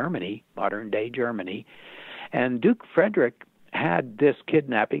Germany, modern-day Germany. And Duke Frederick had this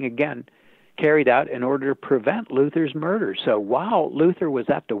kidnapping, again, carried out in order to prevent Luther's murder. So while Luther was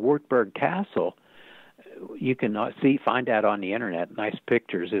at the Wartburg Castle, you can find that on the internet, nice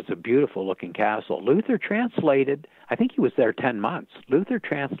pictures. It's a beautiful-looking castle. Luther translated, I think he was there 10 months, Luther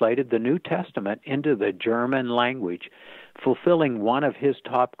translated the New Testament into the German language, fulfilling one of his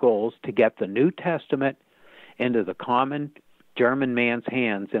top goals to get the New Testament into the common German man's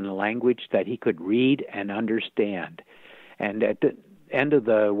hands in a language that he could read and understand. And at the end of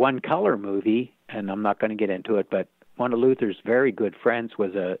the One Color movie, and I'm not going to get into it, but one of Luther's very good friends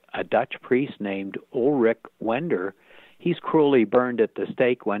was a Dutch priest named Ulrich Wender. He's cruelly burned at the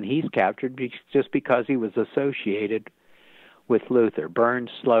stake when he's captured just because he was associated with Luther, burned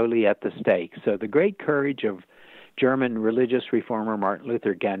slowly at the stake. So the great courage of German religious reformer Martin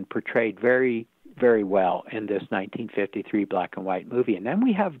Luther, again, portrayed very, very well in this 1953 black and white movie. And then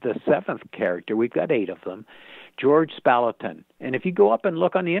we have the seventh character. We've got 8 of them, George Spalaton. And if you go up and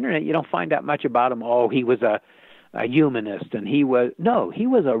look on the internet, you don't find that much about him. Oh, he was a humanist, and he was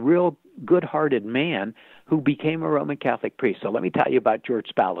a real good-hearted man who became a Roman Catholic priest. So let me tell you about George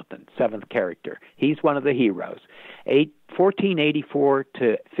Spalaton, 7th character. He's one of the heroes. 1484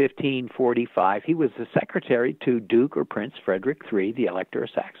 to 1545, he was the secretary to Duke or Prince Frederick III, the Elector of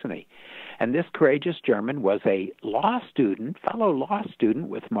Saxony. And this courageous German was a fellow law student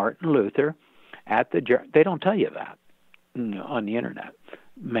with Martin Luther at they don't tell you that on the internet,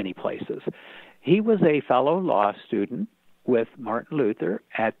 many places. He was a fellow law student with Martin Luther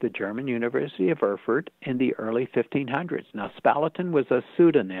at the German University of Erfurt in the early 1500s. Now, Spalaton was a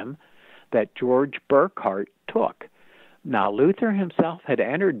pseudonym that George Burckhardt took. Now, Luther himself had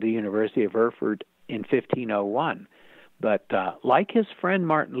entered the University of Erfurt in 1501, but like his friend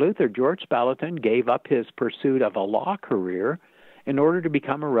Martin Luther, George Spalaton gave up his pursuit of a law career in order to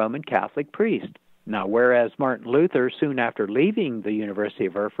become a Roman Catholic priest. Now, whereas Martin Luther, soon after leaving the University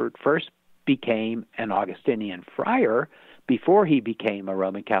of Erfurt, first became an Augustinian friar before he became a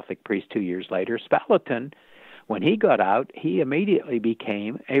Roman Catholic priest 2 years later, Spalaton, when he got out, he immediately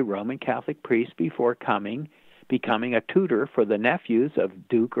became a Roman Catholic priest before becoming a tutor for the nephews of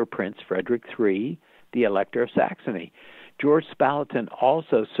Duke or Prince Frederick III, the Elector of Saxony. George Spalaton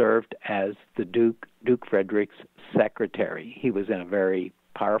also served as the Duke Frederick's secretary. He was in a very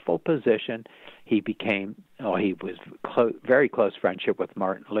powerful position. He was very close friendship with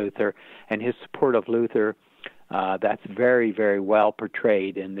Martin Luther, and his support of Luther, that's very, very well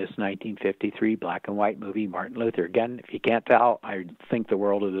portrayed in this 1953 black and white movie, Martin Luther. Again, if you can't tell, I think the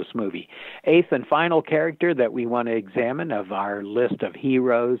world of this movie. 8th and final character that we want to examine of our list of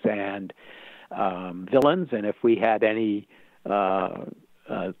heroes and villains, and if we had any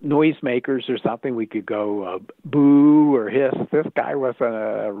noisemakers or something, we could go boo or hiss. This guy was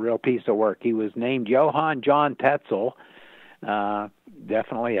a real piece of work. He was named Johann John Tetzel,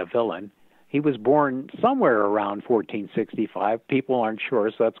 definitely a villain. He was born somewhere around 1465. People aren't sure,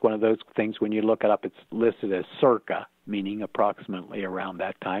 so that's one of those things when you look it up, it's listed as circa, meaning approximately around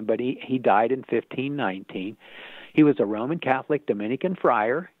that time. But he died in 1519. He was a Roman Catholic Dominican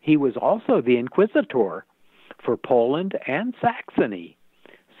friar. He was also the inquisitor for Poland and Saxony.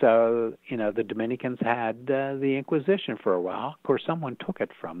 So, the Dominicans had the Inquisition for a while. Of course, someone took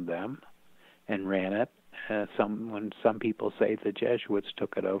it from them and ran it. Some people say the Jesuits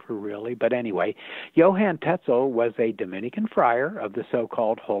took it over, really. But anyway, Johann Tetzel was a Dominican friar of the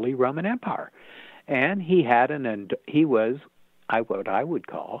so-called Holy Roman Empire. And he was what I would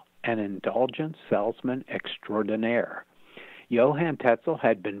call an indulgent salesman extraordinaire. Johann Tetzel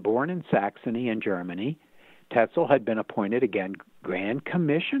had been born in Saxony in Germany. Tetzel had been appointed, again, Grand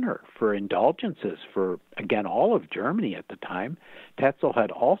Commissioner for indulgences for, again, all of Germany at the time. Tetzel had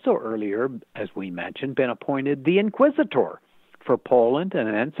also earlier, as we mentioned, been appointed the Inquisitor for Poland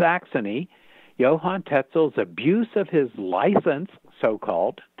and then Saxony. Johann Tetzel's abuse of his license,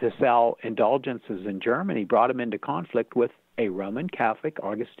 so-called, to sell indulgences in Germany brought him into conflict with a Roman Catholic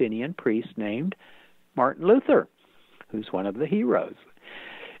Augustinian priest named Martin Luther, who's one of the heroes.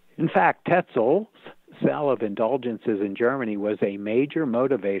 In fact, Tetzel's sale of indulgences in Germany was a major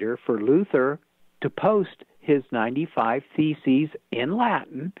motivator for Luther to post his 95 Theses in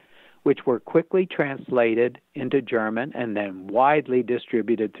Latin, which were quickly translated into German and then widely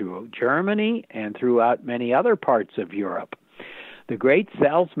distributed through Germany and throughout many other parts of Europe. The great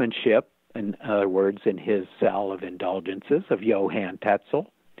salesmanship, in other words, in his sale of indulgences of Johann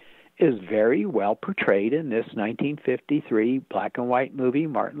Tetzel, is very well portrayed in this 1953 black and white movie,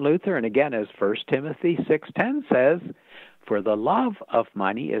 Martin Luther. And again, as 1 Timothy 6:10 says, for the love of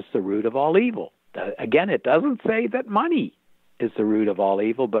money is the root of all evil. Again, it doesn't say that money is the root of all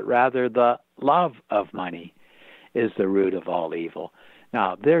evil, but rather the love of money is the root of all evil.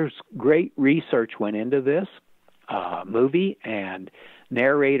 Now, there's great research went into this movie, and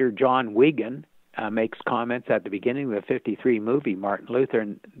narrator John Wigan makes comments at the beginning of the 53 movie, Martin Luther,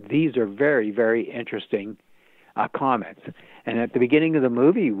 and these are very, very interesting comments. And at the beginning of the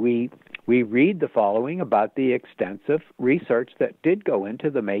movie, we read the following about the extensive research that did go into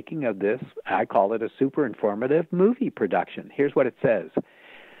the making of this, I call it a super informative movie production. Here's what it says.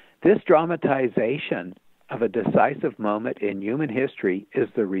 This dramatization of a decisive moment in human history is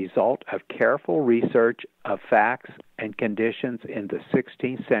the result of careful research of facts and conditions in the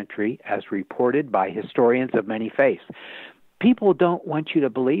 16th century as reported by historians of many faiths. People don't want you to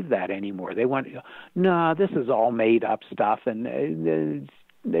believe that anymore. They want, no, this is all made up stuff and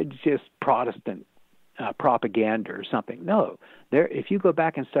it's just Protestant propaganda or something. No, if you go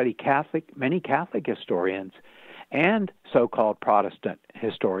back and study many Catholic historians and so-called Protestant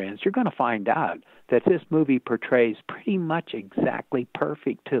historians, you're going to find out that this movie portrays pretty much exactly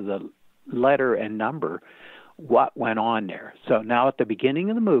perfect to the letter and number what went on there. So now at the beginning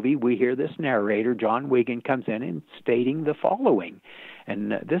of the movie, we hear this narrator, John Wigan, comes in and stating the following.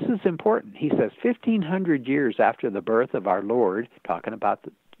 And this is important. He says, 1,500 years after the birth of our Lord, talking about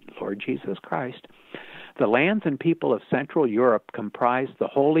the Lord Jesus Christ, the lands and people of Central Europe comprised the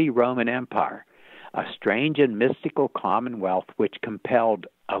Holy Roman Empire, a strange and mystical commonwealth which compelled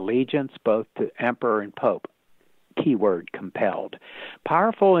allegiance both to emperor and pope. Keyword, compelled.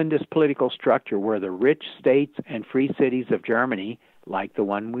 Powerful in this political structure were the rich states and free cities of Germany, like the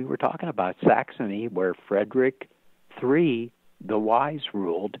one we were talking about, Saxony, where Frederick III the Wise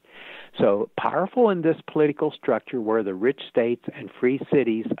ruled. So powerful in this political structure were the rich states and free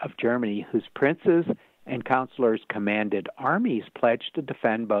cities of Germany, whose princes and counselors commanded armies pledged to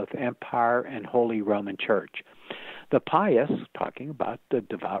defend both empire and Holy Roman Church. The pious, talking about the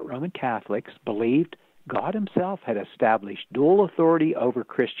devout Roman Catholics, believed God himself had established dual authority over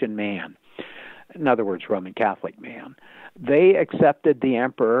Christian man. In other words, Roman Catholic man. They accepted the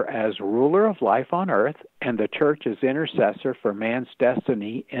emperor as ruler of life on earth and the church as intercessor for man's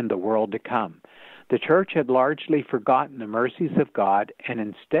destiny in the world to come. The church had largely forgotten the mercies of God, and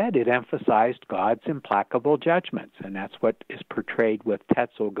instead it emphasized God's implacable judgments. And that's what is portrayed with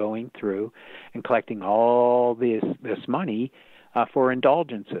Tetzel going through and collecting all this money for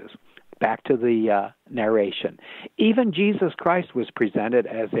indulgences. Back to the narration. Even Jesus Christ was presented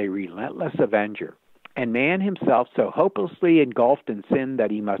as a relentless avenger, and man himself so hopelessly engulfed in sin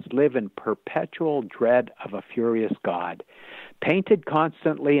that he must live in perpetual dread of a furious God. Painted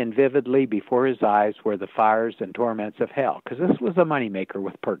constantly and vividly before his eyes were the fires and torments of hell, because this was a moneymaker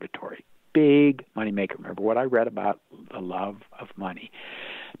with purgatory. Big moneymaker. Remember what I read about the love of money.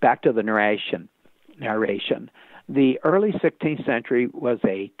 Back to the narration. The early 16th century was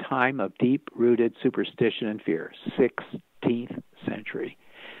a time of deep-rooted superstition and fear. 16th century.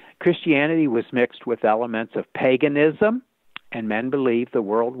 Christianity was mixed with elements of paganism, and men believed the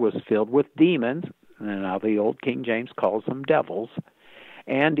world was filled with demons, and now the old King James calls them devils,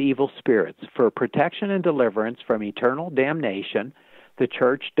 and evil spirits. For protection and deliverance from eternal damnation, the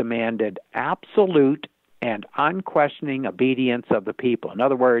church demanded absolute and unquestioning obedience of the people. In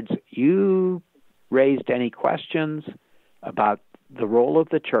other words, you raised any questions about the role of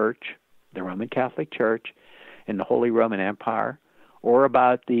the church, the Roman Catholic Church, in the Holy Roman Empire, or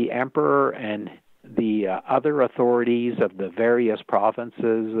about the emperor and the other authorities of the various provinces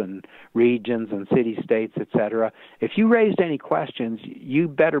and regions and city-states, etc. If you raised any questions, you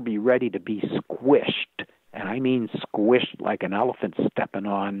better be ready to be squished. And I mean squished like an elephant stepping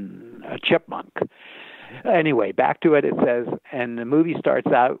on a chipmunk. Anyway, back to it. It says, and the movie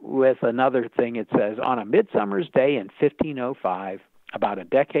starts out with another thing. It says, on a midsummer's day in 1505, about a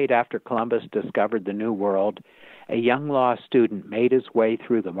decade after Columbus discovered the New World, a young law student made his way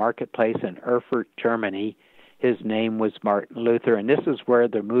through the marketplace in Erfurt, Germany. His name was Martin Luther, and this is where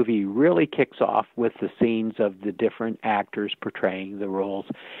the movie really kicks off with the scenes of the different actors portraying the roles.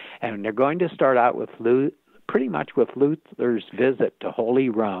 And they're going to start out with pretty much with Luther's visit to Holy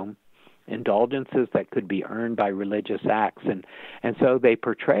Rome, indulgences that could be earned by religious acts. And so they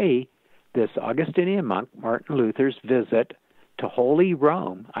portray this Augustinian monk, Martin Luther's visit to Holy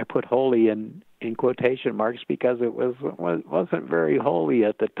Rome. I put holy in quotation marks because it wasn't very holy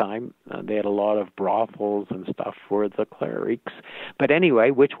at the time. They had a lot of brothels and stuff for the clerics. But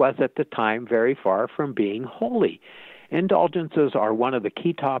anyway, which was at the time very far from being holy. Indulgences are one of the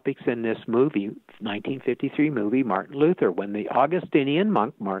key topics in this movie, 1953 movie, Martin Luther. When the Augustinian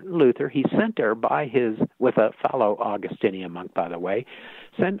monk, Martin Luther, he's sent there with a fellow Augustinian monk, by the way,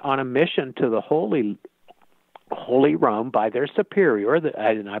 sent on a mission to the Holy Rome by their superior,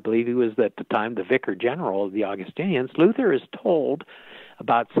 and I believe he was at the time the vicar general of the Augustinians. Luther is told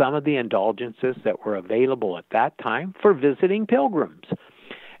about some of the indulgences that were available at that time for visiting pilgrims.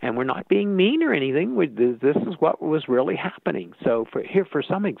 And we're not being mean or anything. This is what was really happening. So for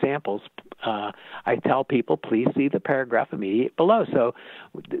some examples, I tell people, please see the paragraph immediately below. So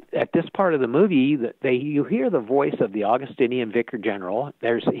at this part of the movie, you hear the voice of the Augustinian vicar general.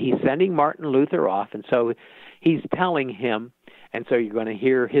 He's sending Martin Luther off, and so he's telling him, and so you're going to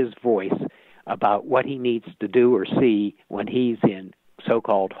hear his voice about what he needs to do or see when he's in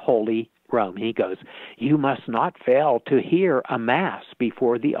so-called Holy Rome. He goes, you must not fail to hear a Mass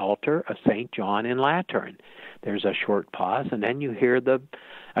before the altar of St. John in Lateran. There's a short pause, and then you hear the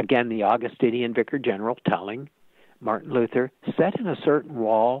Augustinian vicar general telling Martin Luther, set in a certain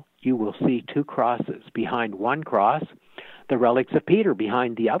wall, you will see two crosses. Behind one cross, the relics of Peter.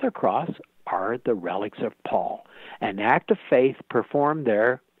 Behind the other cross are the relics of Paul. An act of faith performed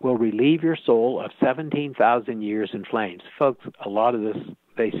there will relieve your soul of 17,000 years in flames. Folks, a lot of this,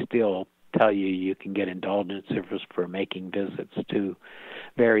 they still tell you can get indulgences for making visits to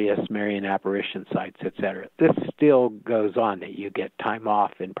various Marian apparition sites, etc. This still goes on, that you get time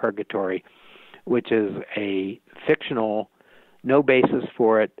off in purgatory, which is a fictional, no basis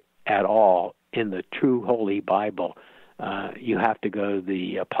for it at all in the true Holy Bible. You have to go to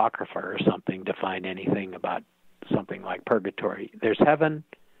the Apocrypha or something to find anything about something like purgatory. There's heaven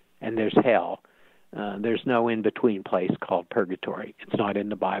and there's hell. There's no in-between place called purgatory. It's not in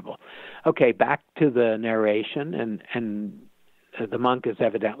the Bible. Okay, back to the narration, and the monk is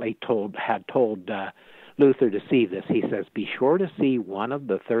evidently had told Luther to see this. He says, be sure to see one of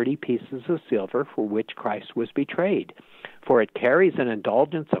the 30 pieces of silver for which Christ was betrayed, for it carries an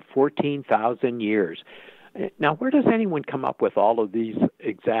indulgence of 14,000 years. Now, where does anyone come up with all of these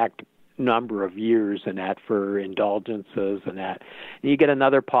exact number of years and that for indulgences and that? And you get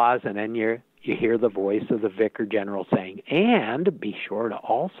another pause, and then you hear the voice of the vicar general saying, and be sure to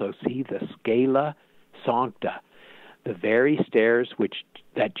also see the Scala Sancta, the very stairs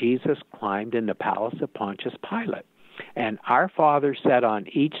that Jesus climbed in the palace of Pontius Pilate. And our Father said on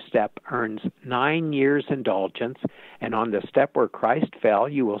each step earns 9 years indulgence, and on the step where Christ fell,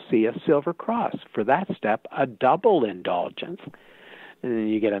 you will see a silver cross. For that step, a double indulgence. And then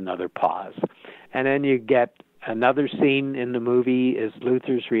you get another pause. And then you get another scene in the movie is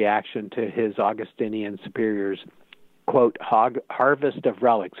Luther's reaction to his Augustinian superior's, quote, harvest of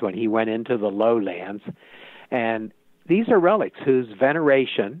relics when he went into the lowlands. And these are relics whose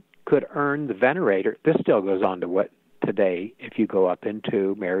veneration could earn the venerator. This still goes on to what today, if you go up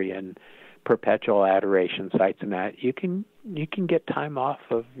into Marian perpetual adoration sites and that, you can get time off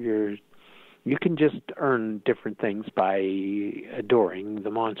of you can just earn different things by adoring the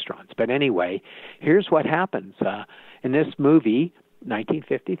monstrance. But anyway, here's what happens. In this movie,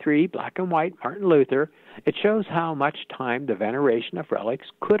 1953, black and white, Martin Luther, it shows how much time the veneration of relics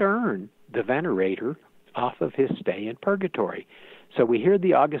could earn the venerator off of his stay in purgatory. So we hear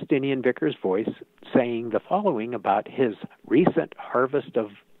the Augustinian vicar's voice saying the following about his recent harvest of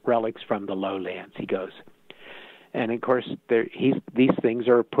relics from the lowlands. He goes, and of course these things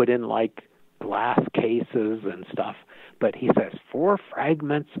are put in like glass cases and stuff. But he says 4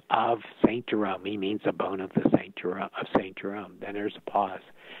 fragments of St. Jerome. He means a bone of St. Jerome. Then there's a pause.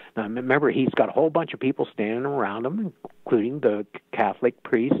 Now remember, he's got a whole bunch of people standing around him, including the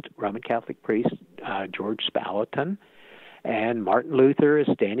Roman Catholic priest, George Spalaton, and Martin Luther is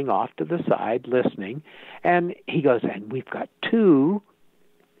standing off to the side listening. And he goes, and we've got 2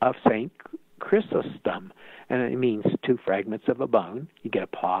 of St. Chrysostom. And it means 2 fragments of a bone. You get a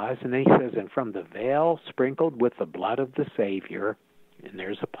pause, and then he says, and from the veil sprinkled with the blood of the Savior, and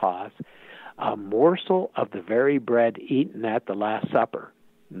there's a pause, a morsel of the very bread eaten at the Last Supper.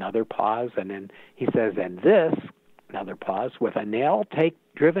 Another pause, and then he says, and this, another pause, with a nail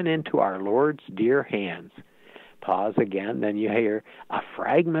driven into our Lord's dear hands. Pause again, then you hear a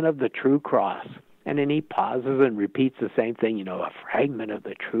fragment of the true cross. And then he pauses and repeats the same thing, a fragment of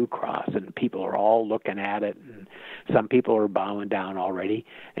the true cross, and people are all looking at it, and some people are bowing down already.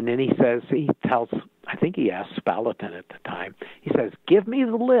 And then he tells, I think he asked Spalaton at the time, he says, give me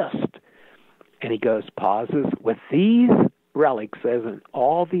the list. And he goes, pauses, with these relics, as in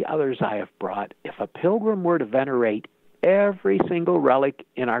all the others I have brought, if a pilgrim were to venerate every single relic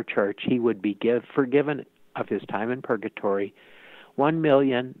in our church, he would be forgiven of his time in purgatory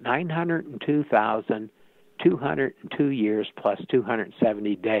 1,902,202 years plus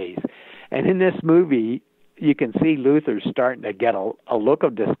 270 days. And in this movie, you can see Luther starting to get a look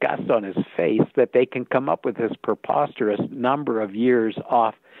of disgust on his face that they can come up with this preposterous number of years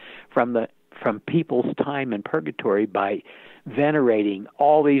off from people's time in purgatory by venerating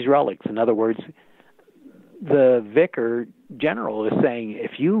all these relics. In other words, the vicar general is saying,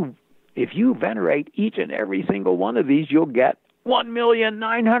 if you venerate each and every single one of these, you'll get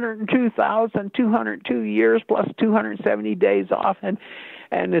 1,902,202 years plus 270 days off. And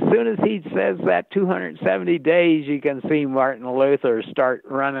as soon as he says that 270 days, you can see Martin Luther start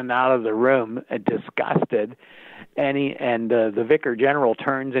running out of the room, disgusted. And the vicar general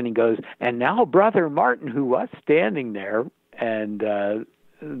turns and he goes, and now Brother Martin, who was standing there, and the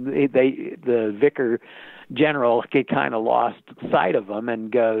vicar general kind of lost sight of him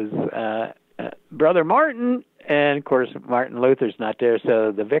and goes, Brother Martin. And, of course, Martin Luther's not there,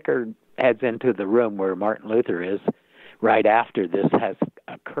 so the vicar heads into the room where Martin Luther is right after this has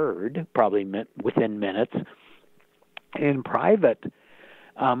occurred, probably within minutes. In private,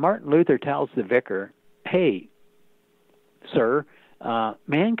 Martin Luther tells the vicar, hey, sir,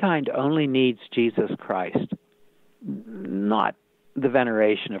 mankind only needs Jesus Christ, not the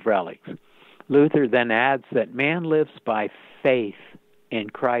veneration of relics. Luther then adds that man lives by faith in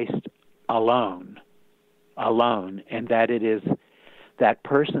Christ alone, and that it is that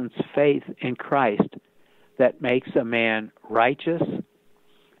person's faith in Christ that makes a man righteous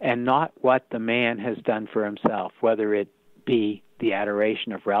and not what the man has done for himself, whether it be the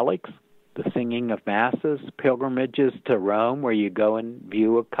adoration of relics, the singing of masses, pilgrimages to Rome where you go and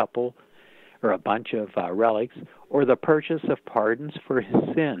view a couple or a bunch of relics, or the purchase of pardons for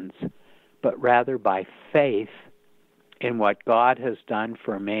his sins, but rather by faith in what God has done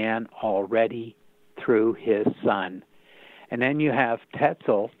for man already through his Son. And then you have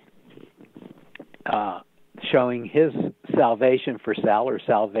Tetzel showing his salvation for sale, or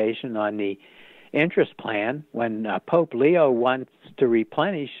salvation on the interest plan, when Pope Leo wanted to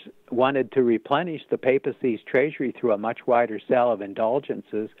replenish the papacy's treasury through a much wider sale of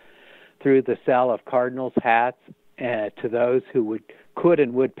indulgences, through the sale of cardinals' hats to those who could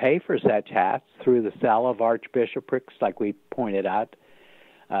and would pay for such hats, through the sale of archbishoprics, like we pointed out,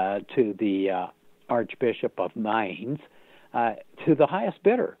 to the Archbishop of Mainz, to the highest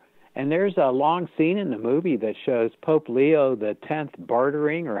bidder. And there's a long scene in the movie that shows Pope Leo X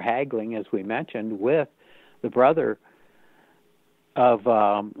bartering or haggling, as we mentioned, with the brother of,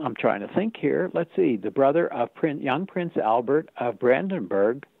 I'm trying to think here, let's see, the brother of young Prince Albert of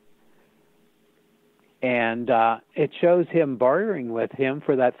Brandenburg. And it shows him bartering with him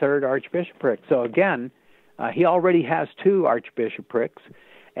for that third archbishopric. So again, he already has 2 archbishoprics,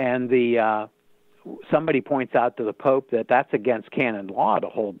 and somebody points out to the Pope that that's against canon law to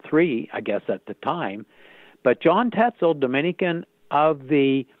hold 3, I guess, at the time. But John Tetzel, Dominican of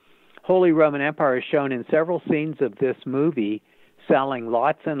the Holy Roman Empire, is shown in several scenes of this movie selling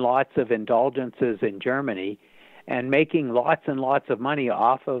lots and lots of indulgences in Germany and making lots and lots of money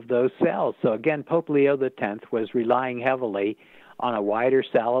off of those sales. So again, Pope Leo X was relying heavily on a wider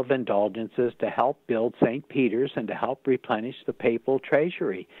sale of indulgences to help build St. Peter's and to help replenish the papal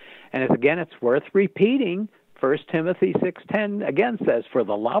treasury. And again, it's worth repeating, 1 Timothy 6:10 again says, for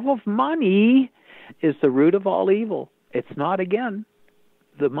the love of money is the root of all evil. It's not, again,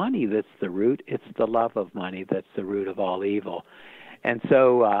 the money that's the root, it's the love of money that's the root of all evil. And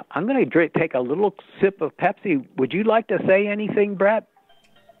so I'm going to take a little sip of Pepsi. Would you like to say anything, Bret?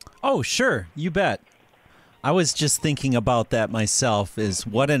 Oh, sure. You bet. I was just thinking about that myself, is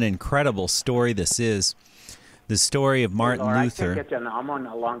what an incredible story this is. The story of Martin Laura, Luther. I'm on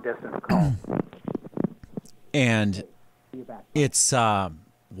a long-distance call. And it's,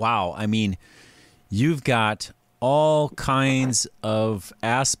 wow. I mean, you've got all kinds of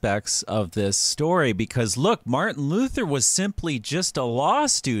aspects of this story because, look, Martin Luther was simply just a law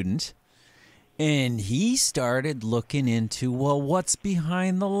student, and he started looking into, well, what's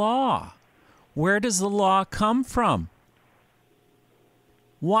behind the law? Where does the law come from?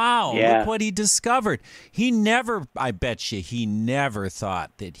 Wow, Yeah. Look what he discovered. I bet you, he never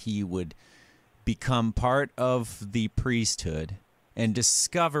thought that he would become part of the priesthood and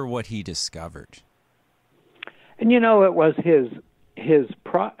discover what he discovered. And it was the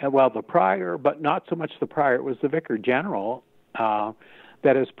prior, but not so much the prior. It was the vicar general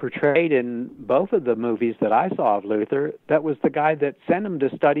that is portrayed in both of the movies that I saw of Luther. That was the guy that sent him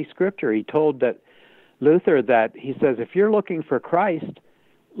to study Scripture. He told that Luther that he says, if you're looking for Christ,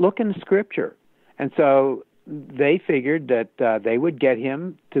 look in Scripture. And so they figured that they would get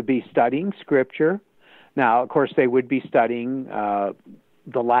him to be studying Scripture. Now, of course, they would be studying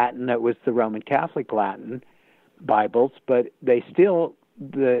the Latin that was the Roman Catholic Latin Bibles, but they still,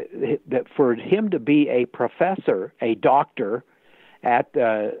 that for him to be a professor, a doctor at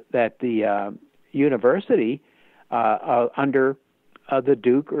the university under the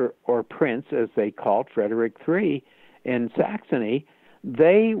Duke or Prince, as they called Frederick III in Saxony,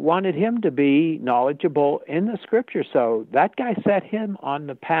 they wanted him to be knowledgeable in the Scripture. So that guy set him on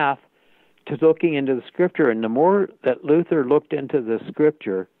the path to looking into the Scripture. And the more that Luther looked into the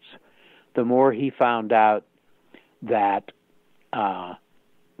Scriptures, the more he found out that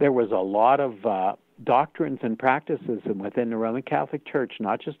there was a lot of doctrines and practices within the Roman Catholic Church,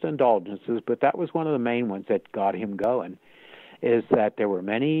 not just indulgences, but that was one of the main ones that got him going, is that there were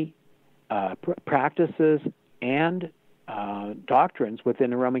many practices and doctrines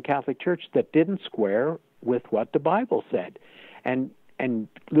within the Roman Catholic Church that didn't square with what the Bible said. And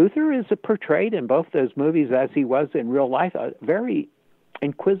Luther is portrayed in both those movies, as he was in real life, a very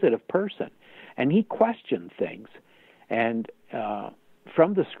inquisitive person. And he questioned things. And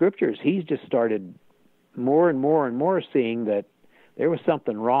from the Scriptures, he's just started more and more and more seeing that there was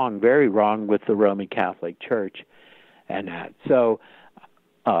something wrong, very wrong, with the Roman Catholic Church. And so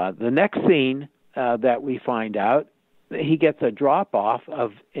the next scene that we find out, he gets a drop-off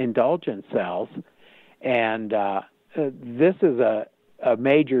of indulgence cells. And this is a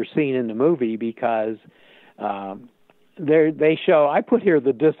major scene in the movie because they show, I put here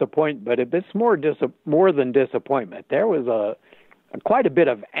the disappointment, but it's more than disappointment. There was quite a bit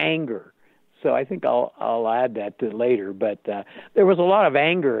of anger. So I think I'll add that to later. But there was a lot of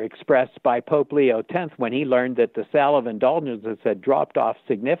anger expressed by Pope Leo X when he learned that the sale of indulgences had dropped off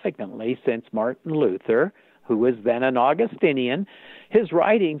significantly since Martin Luther, who was then an Augustinian. His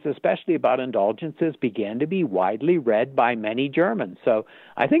writings, especially about indulgences, began to be widely read by many Germans. So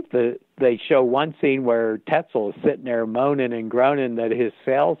I think they show one scene where Tetzel is sitting there moaning and groaning that his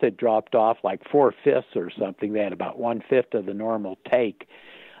sales had dropped off like 4/5 or something. They had about 1/5 of the normal take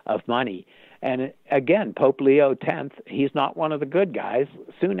of money. And again, Pope Leo X, he's not one of the good guys.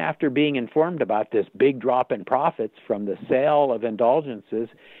 Soon after being informed about this big drop in profits from the sale of indulgences,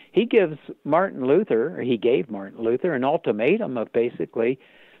 he gave Martin Luther an ultimatum of basically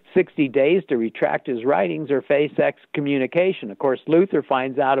 60 days to retract his writings or face excommunication. Of course, Luther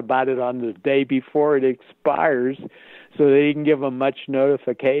finds out about it on the day before it expires so that he can give him much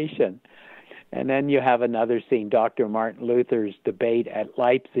notification. And then you have another scene, Dr. Martin Luther's debate at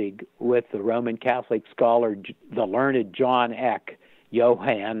Leipzig with the Roman Catholic scholar, the learned John Eck,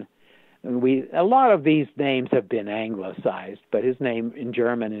 Johann. And a lot of these names have been anglicized, but his name in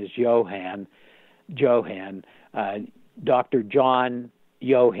German is Johann, Dr. John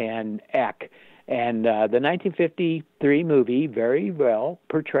Johann Eck. And the 1953 movie very well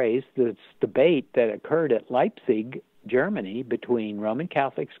portrays this debate that occurred at Leipzig, Germany, between Roman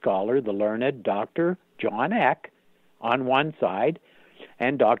Catholic scholar, the learned Dr. John Eck, on one side,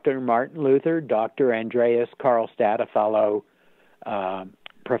 and Dr. Martin Luther, Dr. Andreas Karlstadt, a fellow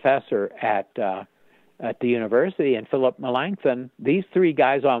professor at the university, and Philip Melanchthon, these three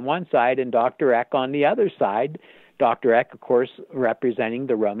guys on one side, and Dr. Eck on the other side. Dr. Eck, of course, representing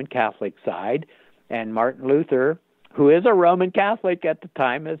the Roman Catholic side, and Martin Luther, who is a Roman Catholic at the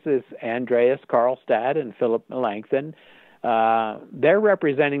time, as is Andreas Karlstadt and Philip Melanchthon. They're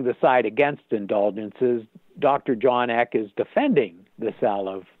representing the side against indulgences. Dr. John Eck is defending the sale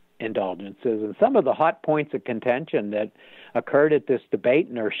of indulgences. And some of the hot points of contention that occurred at this debate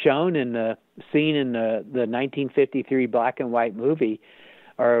and are shown in the scene in the 1953 black and white movie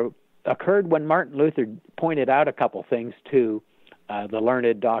occurred when Martin Luther pointed out a couple things to the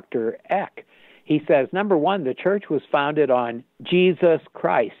learned Dr. Eck. He says, number one, the church was founded on Jesus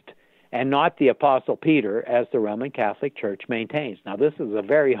Christ and not the Apostle Peter, as the Roman Catholic Church maintains. Now, this is a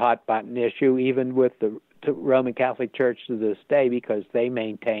very hot-button issue, even with the Roman Catholic Church to this day, because they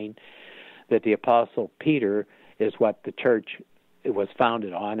maintain that the Apostle Peter is what the church was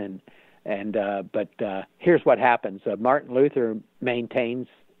founded on. But here's what happens. Martin Luther maintained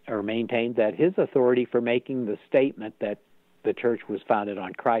that his authority for making the statement that the church was founded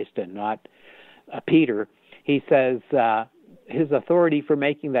on Christ and not Peter, he says his authority for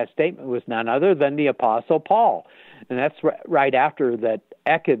making that statement was none other than the Apostle Paul. And that's right after that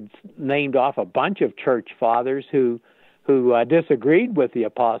Eck had named off a bunch of church fathers who disagreed with the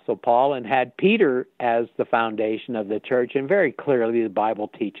Apostle Paul and had Peter as the foundation of the church. And very clearly the Bible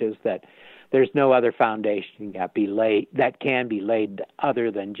teaches that there's no other foundation that can be laid other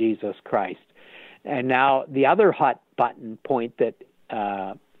than Jesus Christ. And now the other hot button point that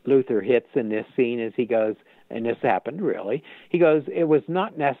Luther hits in this scene is he goes, and this happened really, he goes, it was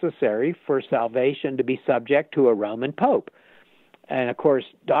not necessary for salvation to be subject to a Roman pope. And of course,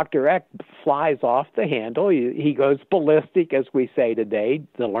 Dr. Eck flies off the handle. He goes ballistic, as we say today.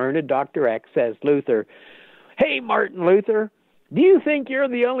 The learned Dr. Eck says, Luther, hey, Martin Luther, do you think you're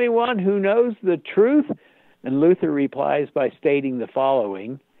the only one who knows the truth? And Luther replies by stating the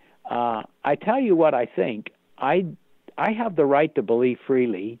following, I tell you what I think. I have the right to believe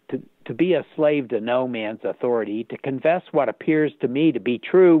freely, to be a slave to no man's authority, to confess what appears to me to be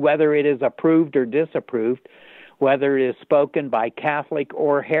true, whether it is approved or disapproved, whether it is spoken by Catholic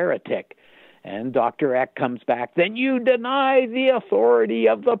or heretic. And Dr. Eck comes back, then you deny the authority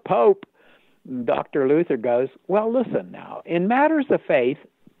of the Pope. Dr. Luther goes, well, listen now, in matters of faith,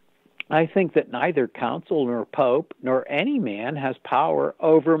 I think that neither council nor pope nor any man has power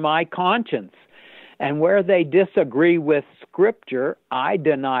over my conscience. And where they disagree with Scripture, I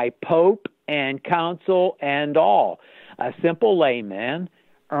deny pope and council and all. A simple layman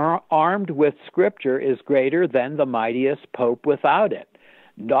armed with Scripture is greater than the mightiest pope without it.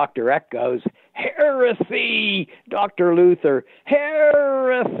 Dr. Eck goes, heresy! Dr. Luther,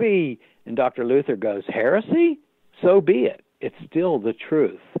 heresy! And Dr. Luther goes, heresy? So be it. It's still the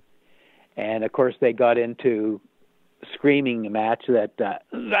truth. And, of course, they got into screaming match that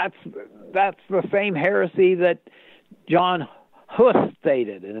that's the same heresy that John Huss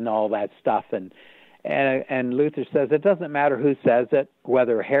stated and all that stuff. And Luther says it doesn't matter who says it,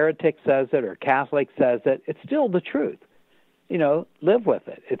 whether a heretic says it or Catholic says it, it's still the truth. You know, live with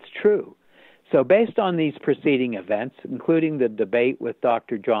it. It's true. So based on these preceding events, including the debate with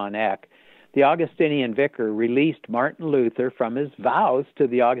Dr. John Eck, the Augustinian vicar released Martin Luther from his vows to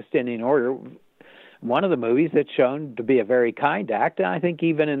the Augustinian order. One of the movies it's shown to be a very kind act, and I think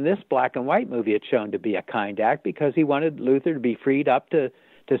even in this black and white movie it's shown to be a kind act because he wanted Luther to be freed up to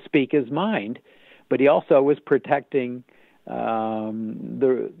speak his mind, but he also was protecting he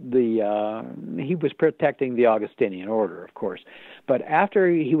was protecting the Augustinian order, of course. But after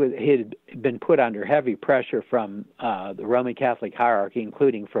he had been put under heavy pressure from the Roman Catholic hierarchy,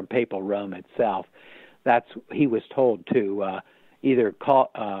 including from Papal Rome itself, he was told to either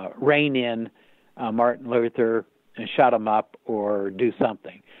rein in Martin Luther and shut him up or do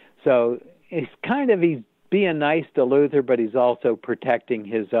something. So he's being nice to Luther, but he's also protecting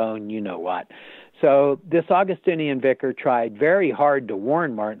his own you-know-what. So this Augustinian vicar tried very hard to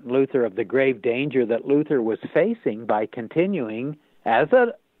warn Martin Luther of the grave danger that Luther was facing by continuing as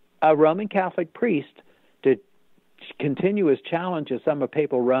a Roman Catholic priest to continue his challenge of some of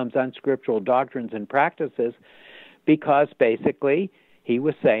Papal Rome's unscriptural doctrines and practices, because basically he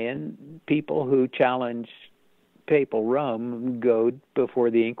was saying people who challenge Papal Rome go before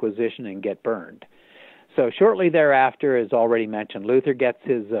the Inquisition and get burned. So shortly thereafter, as already mentioned, Luther gets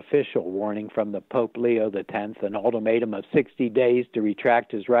his official warning from the Pope Leo X, an ultimatum of 60 days to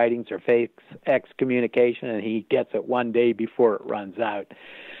retract his writings or face excommunication, and he gets it one day before it runs out.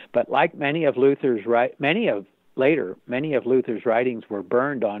 But like many of Luther's writings were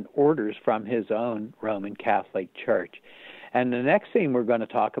burned on orders from his own Roman Catholic Church. And the next thing we're going to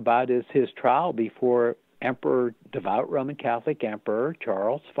talk about is his trial before devout Roman Catholic Emperor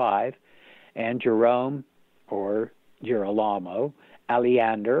Charles V and Jerome, or Girolamo,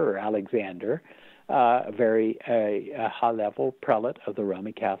 Alexander, a very high-level prelate of the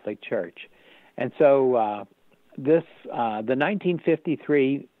Roman Catholic Church. And so the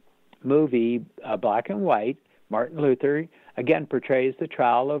 1953 movie, black and white, Martin Luther, again portrays the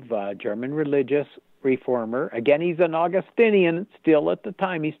trial of German religious reformer. Again, he's an Augustinian still at the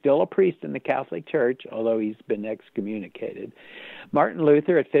time. He's still a priest in the Catholic Church, although he's been excommunicated. Martin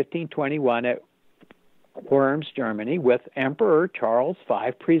Luther at 1521 at Worms, Germany, with Emperor Charles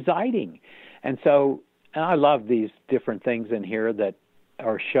V presiding. And so I love these different things in here that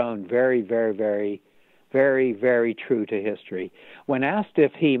are shown very, very, very, very, very true to history. When asked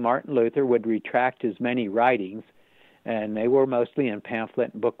if he, Martin Luther, would retract his many writings, and they were mostly in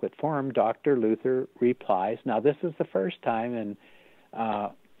pamphlet and booklet form, Dr. Luther replies, now this is the first time, and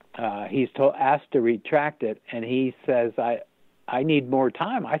he's asked to retract it, and he says, I need more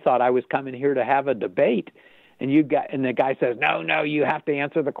time. I thought I was coming here to have a debate. And the guy says, no, you have to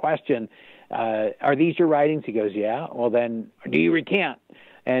answer the question. Are these your writings? He goes, yeah. Well, then, do you recant?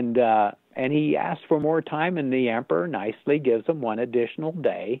 And he asks for more time, and the emperor nicely gives him one additional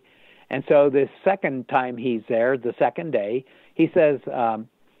day. And so the second time he's there, the second day, he says, I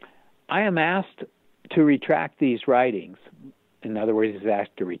am asked to retract these writings. In other words, he's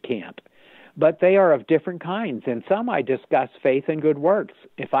asked to recant. But they are of different kinds. In some, I discuss faith and good works.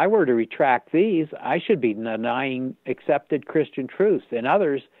 If I were to retract these, I should be denying accepted Christian truths. In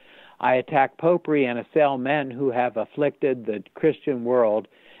others, I attack popery and assail men who have afflicted the Christian world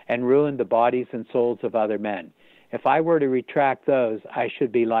and ruined the bodies and souls of other men. If I were to retract those, I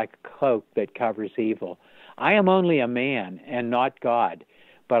should be like a cloak that covers evil. I am only a man and not God,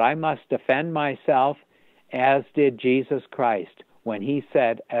 but I must defend myself as did Jesus Christ when he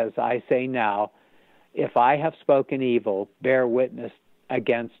said, as I say now, if I have spoken evil, bear witness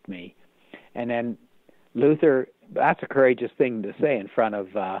against me. And then Luther, that's a courageous thing to say in front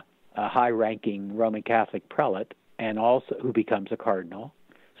of a high-ranking Roman Catholic prelate, and also who becomes a cardinal.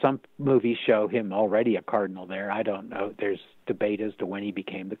 Some movies show him already a cardinal there. I don't know. There's debate as to when he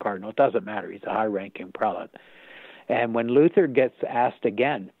became the cardinal. It doesn't matter. He's a high-ranking prelate. And when Luther gets asked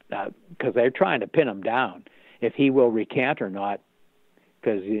again, because they're trying to pin him down, if he will recant or not,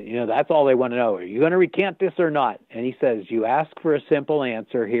 because, that's all they want to know. Are you going to recant this or not? And he says, you ask for a simple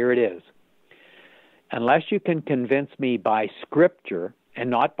answer. Here it is. Unless you can convince me by Scripture and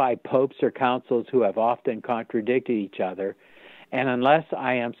not by popes or councils who have often contradicted each other, and unless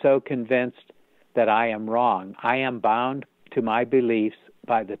I am so convinced that I am wrong, I am bound to my beliefs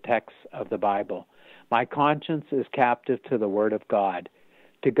by the texts of the Bible. My conscience is captive to the Word of God.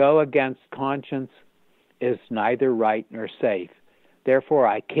 To go against conscience is neither right nor safe. Therefore,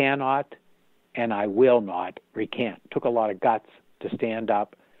 I cannot and I will not recant. It took a lot of guts to stand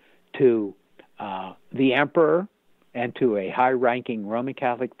up to the emperor and to a high-ranking Roman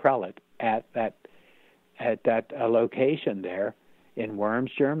Catholic prelate at that location there in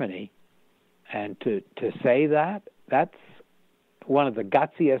Worms, Germany, and to say that's one of the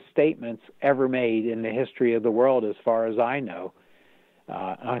gutsiest statements ever made in the history of the world, as far as I know.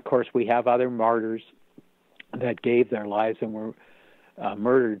 And of course, we have other martyrs that gave their lives and were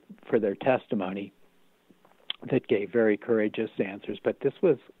murdered for their testimony that gave very courageous answers. But this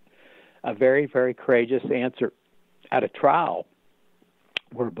was a very, very courageous answer at a trial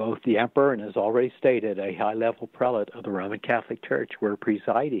where both the emperor and, as already stated, a high-level prelate of the Roman Catholic Church were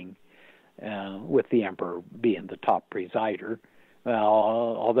presiding, with the emperor being the top presider. Well,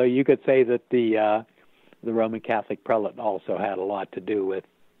 although you could say that the Roman Catholic prelate also had a lot to do with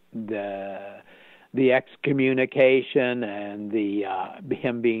the excommunication and the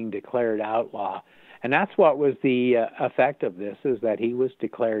him being declared outlaw. And that's what was the effect of this, is that he was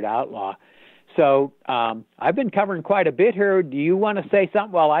declared outlaw. So I've been covering quite a bit here. Do you want to say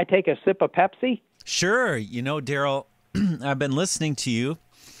something while I take a sip of Pepsi? Sure. Darryl, I've been listening to you,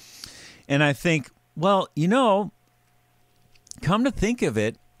 and I think, well, come to think of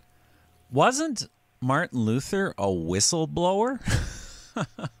it, wasn't Martin Luther a whistleblower?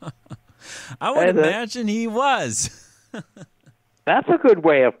 I would imagine he was. That's a good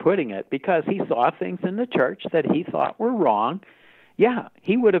way of putting it, because he saw things in the church that he thought were wrong. Yeah,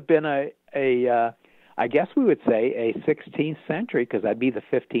 he would have been I guess we would say a 16th century, because that'd be the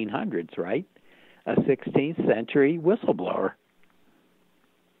 1500s, right? A 16th century whistleblower.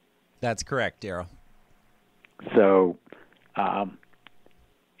 That's correct, Darryl. So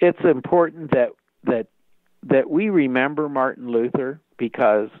it's important that we remember Martin Luther,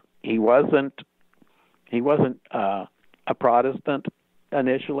 because he wasn't a Protestant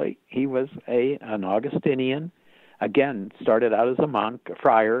initially. He was an Augustinian. Again, started out as a monk, a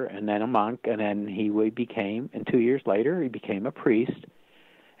friar, and then a monk, and then he became, and 2 years later, he became a priest.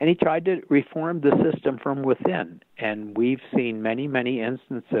 And he tried to reform the system from within. And we've seen many, many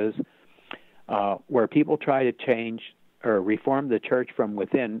instances where people try to change or reform the church from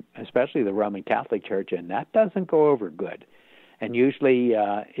within, especially the Roman Catholic Church, and that doesn't go over good. And usually,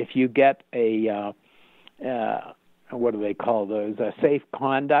 if you get a what do they call those? A safe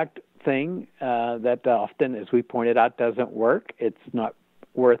conduct thing that often, as we pointed out, doesn't work. It's not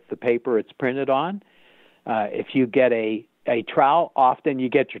worth the paper it's printed on. If you get a trowel, often you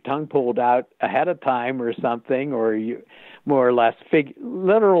get your tongue pulled out ahead of time or something, or you more or less,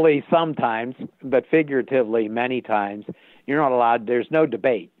 literally sometimes, but figuratively many times, you're not allowed, there's no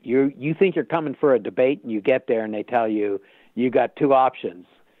debate. You think you're coming for a debate, and you get there and they tell you, you got two options.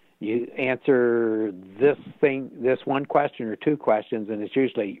 You answer this one question or two questions, and it's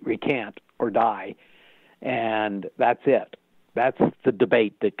usually recant or die, and that's it. That's the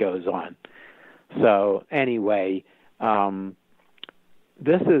debate that goes on. So anyway,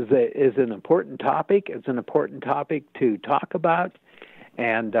 this is an important topic. It's an important topic to talk about,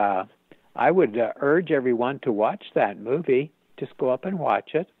 and I would urge everyone to watch that movie. Just go up and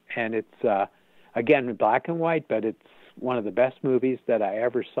watch it, and it's again in black and white, but it's one of the best movies that I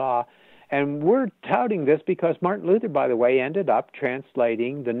ever saw. And we're touting this because Martin Luther, by the way, ended up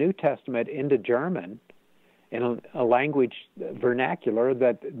translating the New Testament into German in a language vernacular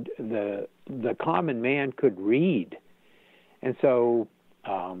that the common man could read. And so,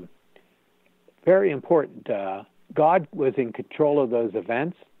 very important. God was in control of those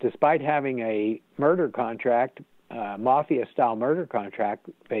events, despite having a murder contract, mafia-style murder contract,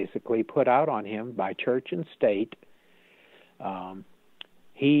 basically put out on him by church and state.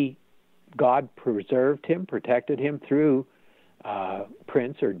 God preserved him, protected him through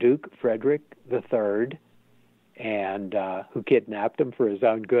Prince or Duke Frederick III, and who kidnapped him for his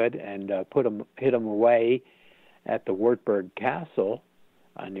own good and hid him away at the Wartburg Castle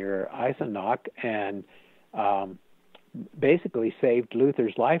near Eisenach, and basically saved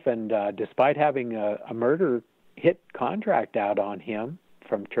Luther's life. And despite having a murder hit contract out on him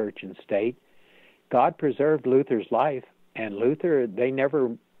from church and state, God preserved Luther's life, and they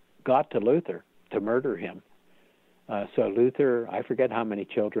never got to Luther to murder him. So Luther, I forget how many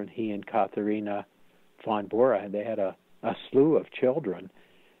children he and Katharina von Bora, they had a slew of children,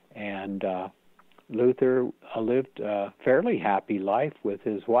 and Luther lived a fairly happy life with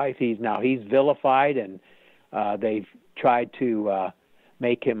his wife. He's vilified, and they've tried to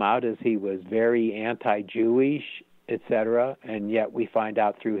make him out as he was very anti-Jewish, etc. And yet we find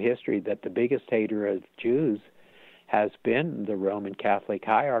out through history that the biggest hater of Jews has been the Roman Catholic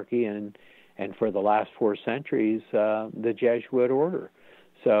hierarchy, and for the last 4 centuries, the Jesuit order.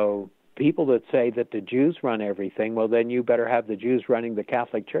 So people that say that the Jews run everything, well, then you better have the Jews running the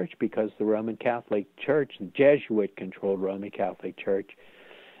Catholic Church, because the Roman Catholic Church, the Jesuit-controlled Roman Catholic Church,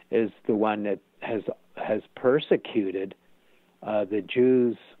 is the one that has persecuted the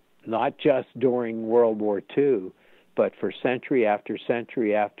Jews, not just during World War II, but for century after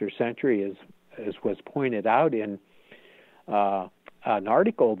century after century, as was pointed out in an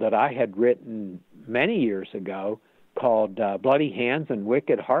article that I had written many years ago called Bloody Hands and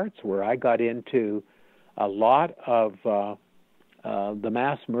Wicked Hearts, where I got into a lot of the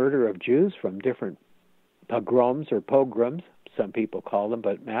mass murder of Jews from different pogroms, some people call them,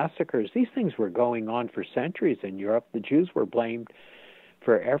 but massacres. These things were going on for centuries in Europe. The Jews were blamed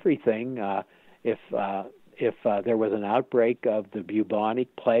for everything. If there was an outbreak of the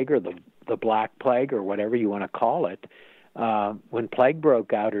bubonic plague or the Black Plague or whatever you want to call it, when plague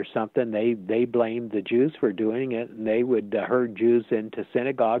broke out or something, they blamed the Jews for doing it, and they would herd Jews into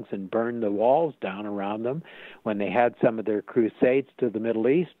synagogues and burn the walls down around them. When they had some of their crusades to the Middle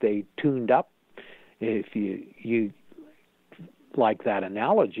East, they tuned up. If you like that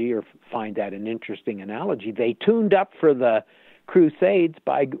analogy or find that an interesting analogy, they tuned up for the crusades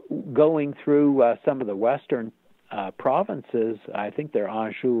by going through some of the western provinces. I think they're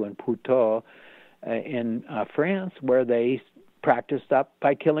Anjou and Poitou, in France, where they practiced up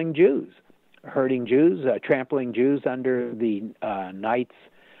by killing Jews, herding Jews, trampling Jews under the knights'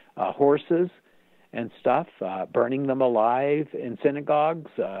 horses and stuff, burning them alive in synagogues,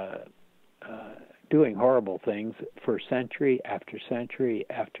 doing horrible things for century after century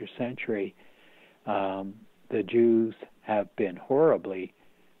after century. The Jews have been horribly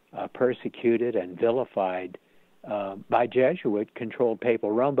persecuted and vilified by Jesuit-controlled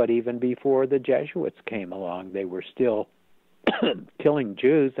Papal Rome, but even before the Jesuits came along, they were still killing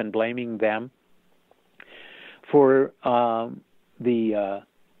Jews and blaming them for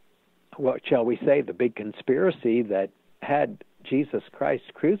what shall we say, the big conspiracy that had Jesus Christ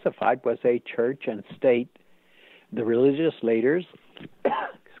crucified was a church and state, the religious leaders,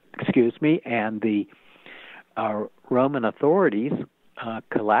 and the Roman authorities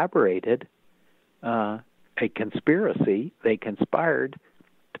collaborated a conspiracy. They conspired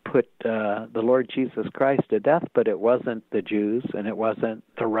to put the Lord Jesus Christ to death, but it wasn't the Jews and it wasn't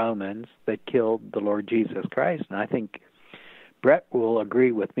the Romans that killed the Lord Jesus Christ. And I think Bret will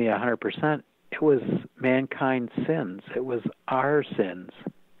agree with me 100%. It was mankind's sins. It was our sins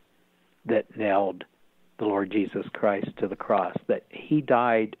that nailed the Lord Jesus Christ to the cross, that he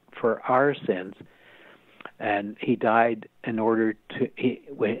died for our sins. And he died in order to,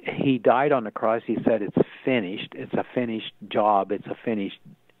 when he died on the cross, he said, it's finished. It's a finished job. It's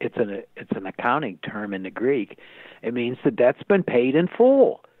an accounting term in the Greek. It means the debt's been paid in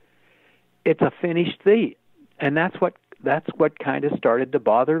full. It's a finished thing. And that's what kind of started to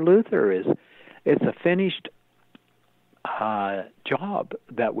bother Luther, is it's a finished job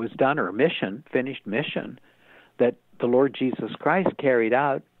that was done, or finished mission that the Lord Jesus Christ carried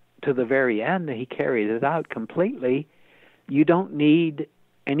out to the very end. He carried it out completely. You don't need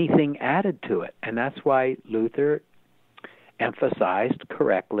anything added to it. And that's why Luther emphasized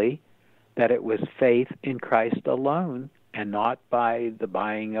correctly that it was faith in Christ alone, and not by the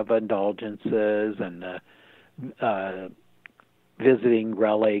buying of indulgences and visiting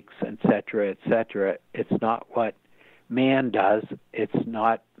relics, etc., etc. It's not what man does. It's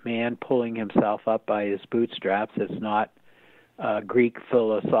not man pulling himself up by his bootstraps. It's not Greek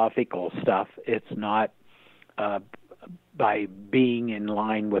philosophical stuff. It's not by being in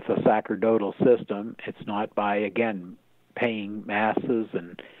line with a sacerdotal system. It's not by, again, paying masses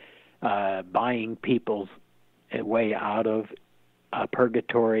and buying people's way out of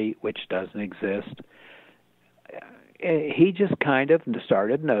purgatory, which doesn't exist. He just kind of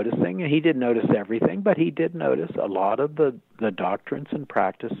started noticing, and he didn't notice everything, but he did notice a lot of the doctrines and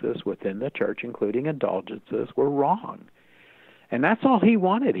practices within the church, including indulgences, were wrong. And that's all he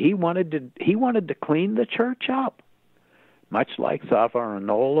wanted. He wanted to clean the church up, much like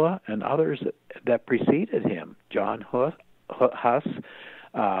Savonarola and others that preceded him, John Huss,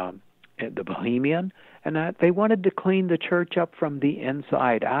 the Bohemian, and that they wanted to clean the church up from the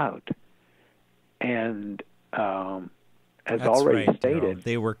inside out. And as That's already right, stated, Darryl.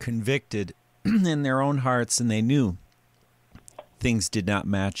 They were convicted in their own hearts, and they knew things did not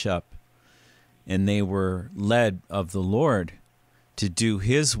match up, and they were led of the Lord to do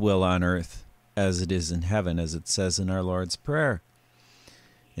his will on earth as it is in heaven, as it says in our Lord's Prayer.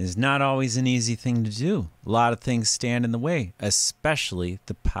 It is not always an easy thing to do. A lot of things stand in the way, especially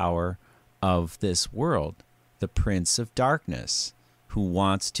the power of this world, the prince of darkness, who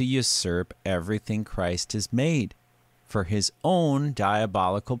wants to usurp everything Christ has made for his own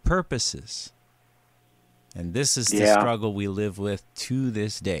diabolical purposes. And this is the struggle we live with to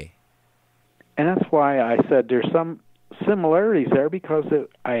this day. And that's why I said there's some similarities there, because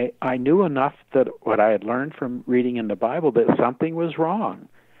I knew enough that what I had learned from reading in the Bible that something was wrong.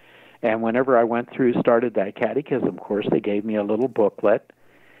 And whenever I started that catechism course, they gave me a little booklet.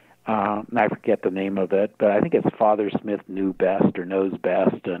 And I forget the name of it, but I think it's Father Smith Knew Best or Knows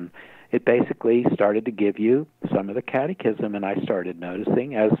Best. And it basically started to give you some of the catechism, and I started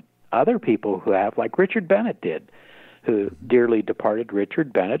noticing, as other people who have, like Richard Bennett did, who dearly departed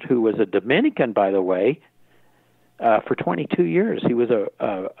Richard Bennett, who was a Dominican, by the way, for 22 years. He was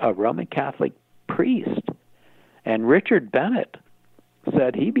a Roman Catholic priest. And Richard Bennett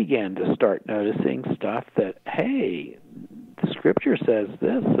said he began to start noticing stuff that, hey, the Scripture says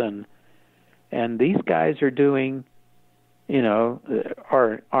this, and these guys are doing,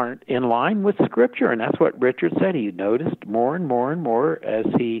 aren't in line with Scripture. And that's what Richard said. He noticed more and more and more as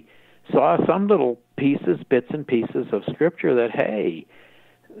he saw some little bits and pieces of Scripture that, hey,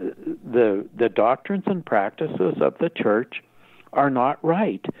 the doctrines and practices of the church are not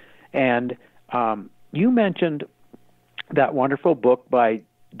right. And you mentioned that wonderful book by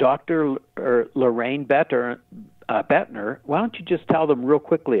Dr. Lorraine Bettner. Why don't you just tell them real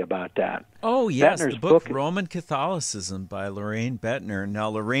quickly about that? Oh, yes, Bettner's the book Roman Catholicism by Lorraine Bettner. Now,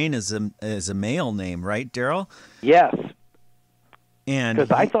 Lorraine is a male name, right, Darryl? Yes.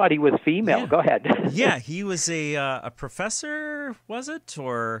 Because I thought he was female. Yeah. Go ahead. Yeah, he was a professor, was it?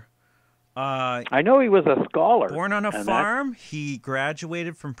 Or I know he was a scholar. Born on a farm. He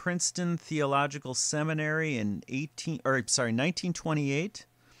graduated from Princeton Theological Seminary in 1928,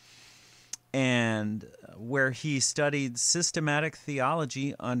 and where he studied systematic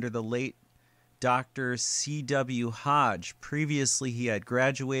theology under the late Dr. C.W. Hodge. Previously, he had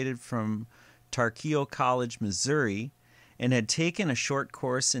graduated from Tarkio College, Missouri, and had taken a short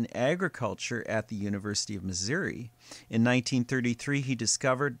course in agriculture at the University of Missouri. In 1933, he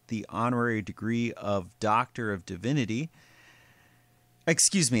discovered the honorary degree of Doctor of Divinity.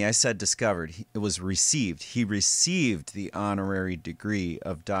 Excuse me, I said discovered. It was received. He received the honorary degree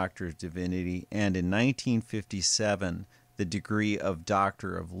of Doctor of Divinity, and in 1957, the degree of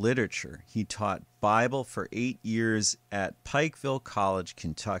Doctor of Literature. He taught Bible for 8 years at Pikeville College,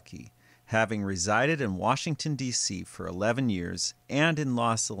 Kentucky. Having resided in Washington, D.C. for 11 years and in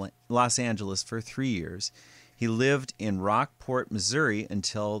Los Angeles for 3 years, he lived in Rockport, Missouri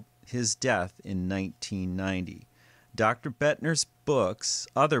until his death in 1990. Dr. Bettner's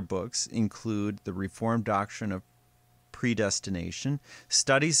other books include The Reformed Doctrine of Predestination,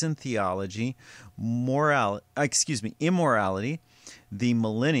 Studies in Theology, Immorality, The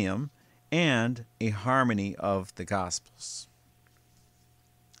Millennium, and A Harmony of the Gospels.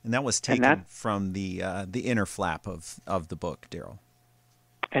 And that was taken from the inner flap of the book, Darryl.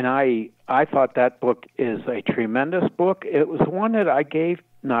 And I thought that book is a tremendous book. It was one that I gave.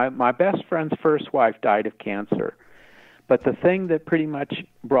 Now, my best friend's first wife died of cancer. But the thing that pretty much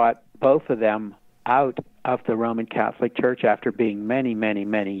brought both of them out of the Roman Catholic Church after being many, many,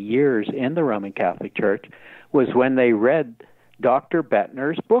 many years in the Roman Catholic Church was when they read Dr.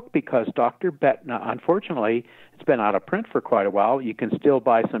 Bettner's book, because Dr. Bettner, unfortunately, it's been out of print for quite a while. You can still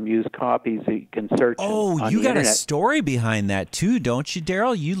buy some used copies that you can search on you the got internet. A story behind that too, don't you,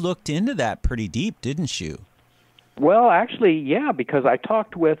 Darryl? You looked into that pretty deep, didn't you? Well, actually, yeah, because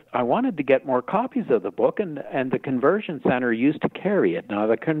I wanted to get more copies of the book, and the Conversion Center used to carry it. Now,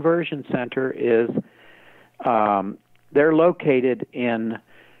 the Conversion Center is, they're located in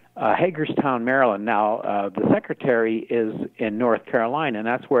Hagerstown, Maryland. Now, the secretary is in North Carolina, and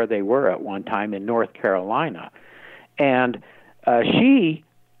that's where they were at one time, in North Carolina. And she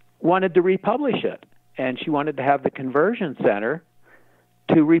wanted to republish it, and she wanted to have the Conversion Center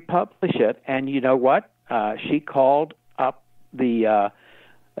to republish it. And you know what? She called up the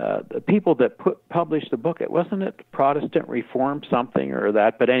people that published the book. It wasn't it Protestant Reform something or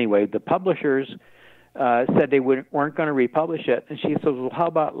that, but anyway, the publishers said they weren't going to republish it, and she said, "Well, how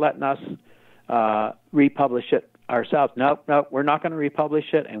about letting us republish it ourselves?" Nope, we're not going to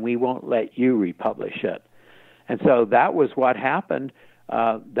republish it, and we won't let you republish it. And so that was what happened.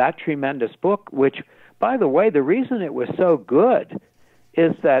 That tremendous book, which, by the way, the reason it was so good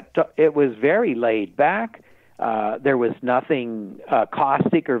is that it was very laid back. There was nothing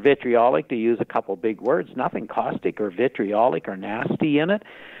caustic or vitriolic, to use a couple big words, nothing caustic or vitriolic or nasty in it.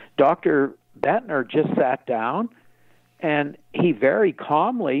 Dr. Bettner just sat down, and he very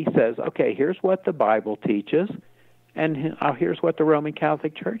calmly says, okay, here's what the Bible teaches, and here's what the Roman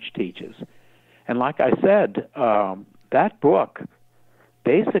Catholic Church teaches. And like I said, that book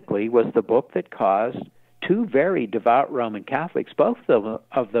basically was the book that caused two very devout Roman Catholics, both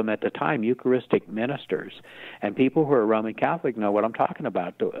of them at the time Eucharistic ministers, and people who are Roman Catholic know what I'm talking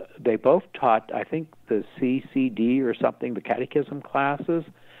about. They both taught, I think, the CCD or something, the catechism classes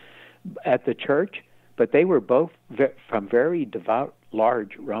at the church, but they were both from very devout,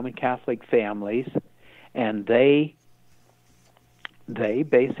 large Roman Catholic families, and they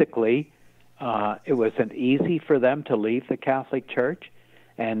basically, it wasn't easy for them to leave the Catholic Church.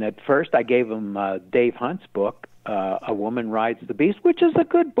 And at first I gave them Dave Hunt's book, A Woman Rides the Beast, which is a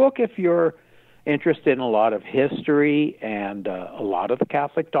good book if you're interested in a lot of history, and a lot of the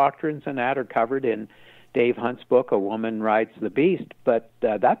Catholic doctrines and that are covered in Dave Hunt's book, A Woman Rides the Beast. But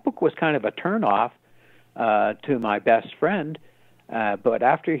that book was kind of a turnoff to my best friend. But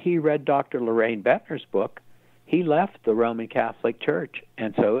after he read Dr. Lorraine Bettner's book, he left the Roman Catholic Church.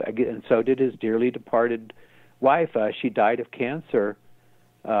 And so did his dearly departed wife. She died of cancer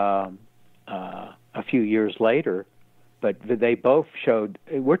a few years later, but they both showed.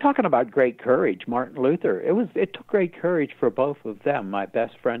 We're talking about great courage. Martin Luther. It took great courage for both of them, my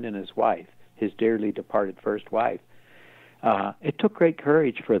best friend and his wife, his dearly departed first wife. It took great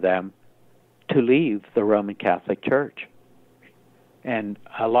courage for them to leave the Roman Catholic Church, and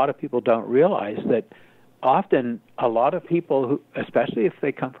a lot of people don't realize that. Often, a lot of people who, especially if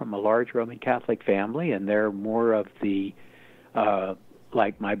they come from a large Roman Catholic family, and they're more of the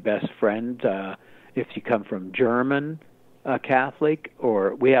like my best friend, if you come from German Catholic,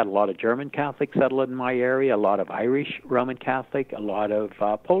 or we had a lot of German Catholics settled in my area, a lot of Irish Roman Catholic, a lot of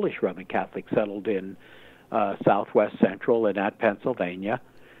Polish Roman Catholic settled in southwest central and at Pennsylvania.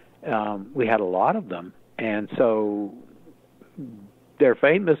 We had a lot of them, and so they're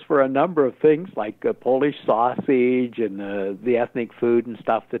famous for a number of things like Polish sausage and the ethnic food and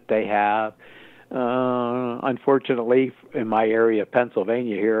stuff that they have. Unfortunately, in my area,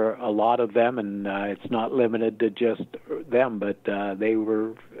 Pennsylvania, here, a lot of them, and it's not limited to just them, but they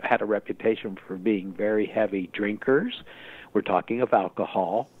had a reputation for being very heavy drinkers. We're talking of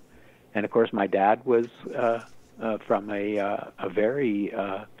alcohol. And, of course, my dad was from a very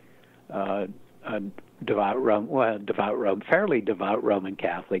fairly devout Roman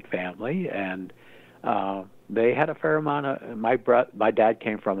Catholic family, and they had a fair amount of. My dad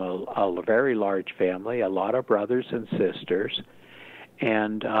came from a very large family, a lot of brothers and sisters,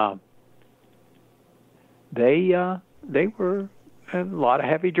 and they were a lot of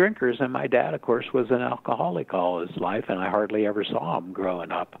heavy drinkers. And my dad, of course, was an alcoholic all his life, and I hardly ever saw him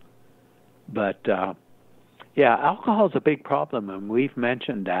growing up. But yeah, alcohol is a big problem, and we've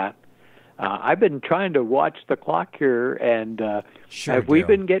mentioned that. I've been trying to watch the clock here, and sure, have we Darryl.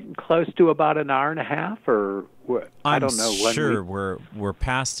 been getting close to about an hour and a half, or I don't know. I'm sure we're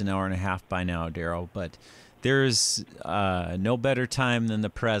past an hour and a half by now, Darryl. But there's no better time than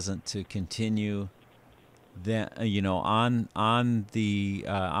the present to continue, on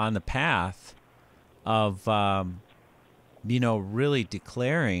the path of really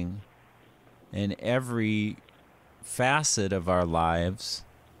declaring in every facet of our lives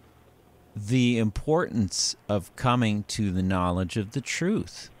the importance of coming to the knowledge of the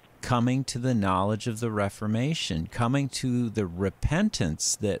truth, coming to the knowledge of the Reformation, coming to the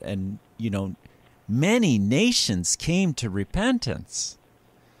repentance that, many nations came to repentance.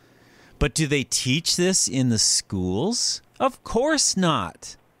 But do they teach this in the schools? Of course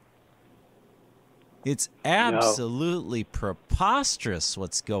not. It's absolutely preposterous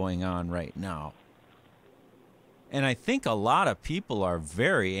what's going on right now. And I think a lot of people are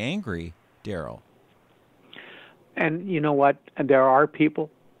very angry, Darryl. And you know what? There are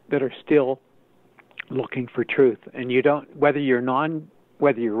people that are still looking for truth, and you don't, whether you're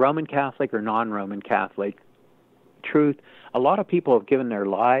Roman Catholic or non-Roman Catholic, truth. A lot of people have given their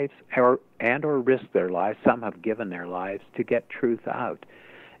lives or risked their lives. Some have given their lives to get truth out,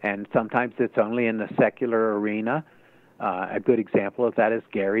 and sometimes it's only in the secular arena. A good example of that is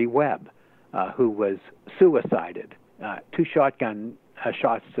Gary Webb, who was suicided, 2 shotgun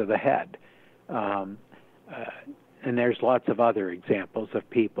shots to the head. And there's lots of other examples of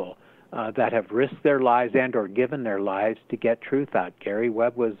people that have risked their lives and or given their lives to get truth out. Gary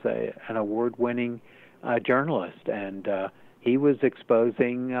Webb was an award-winning journalist, and he was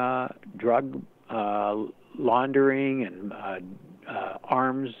exposing drug laundering and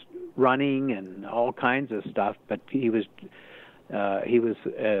arms running and all kinds of stuff. But he went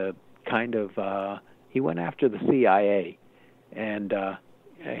after the CIA, and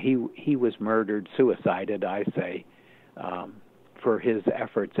he was murdered, suicided, I say, for his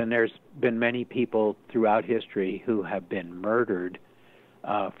efforts. And there's been many people throughout history who have been murdered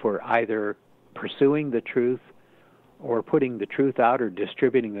for either pursuing the truth or putting the truth out or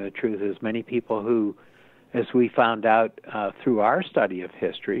distributing the truth. There's many people who, as we found out through our study of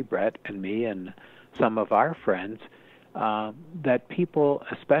history, Bret and me and some of our friends, that people,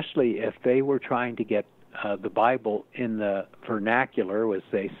 especially if they were trying to get the Bible in the vernacular, as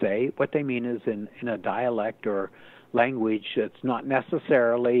they say, what they mean is in a dialect or language that's not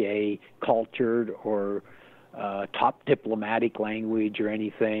necessarily a cultured or top diplomatic language or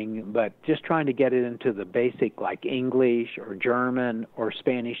anything, but just trying to get it into the basic, like English or German or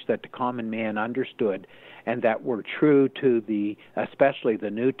Spanish, that the common man understood, and that were true to especially the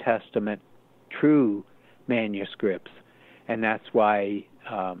New Testament true manuscripts. And that's why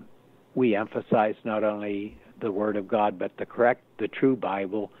we emphasize not only the Word of God, but the true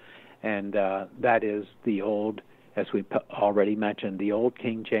Bible, and that is the old, as we already mentioned, the old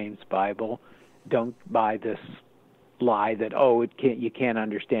King James Bible. Don't buy this lie that, you can't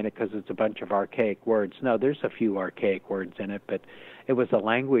understand it because it's a bunch of archaic words. No, there's a few archaic words in it, but it was a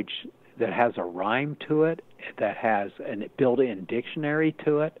language that has a rhyme to it, that has a built-in dictionary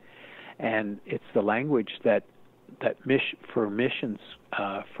to it, and it's the language that for missions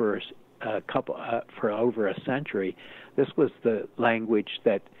for over a century. This was the language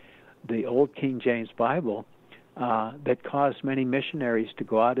that the old King James Bible that caused many missionaries to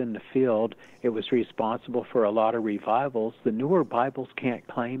go out in the field. It was responsible for a lot of revivals. The newer Bibles can't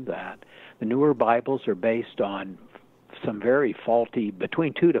claim that. The newer Bibles are based on some very faulty,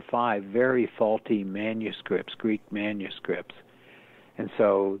 between 2 to 5 very faulty manuscripts, Greek manuscripts. And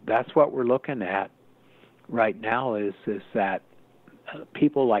so that's what we're looking at right now, is that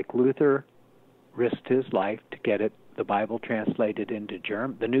people like Luther risked his life to get the Bible translated into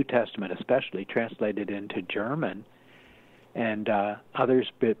German, the New Testament especially, translated into German, and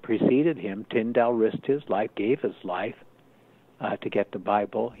others preceded him. Tyndale risked his life, gave his life to get the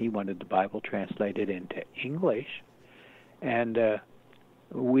Bible. He wanted the Bible translated into English. And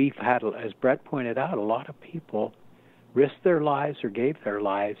we've had, as Bret pointed out, a lot of people risked their lives or gave their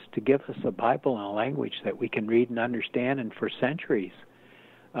lives to give us a Bible in a language that we can read and understand. And for centuries,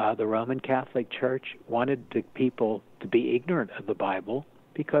 The Roman Catholic Church wanted the people to be ignorant of the Bible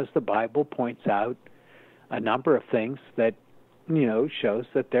because the Bible points out a number of things that, shows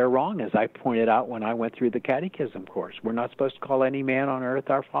that they're wrong, as I pointed out when I went through the catechism course. We're not supposed to call any man on earth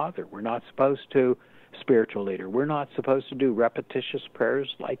our father. We're not supposed to spiritual leader. We're not supposed to do repetitious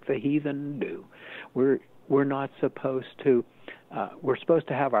prayers like the heathen do. We're not supposed to, we're supposed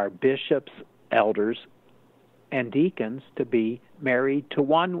to have our bishops, elders, and deacons to be married to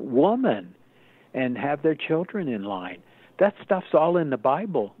one woman and have their children in line. That stuff's all in the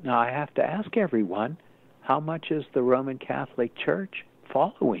Bible. Now, I have to ask everyone, how much is the Roman Catholic Church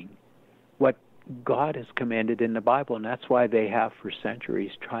following what God has commanded in the Bible? And that's why they have for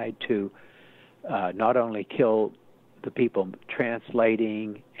centuries tried to not only kill the people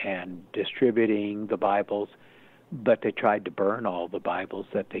translating and distributing the Bibles, but they tried to burn all the Bibles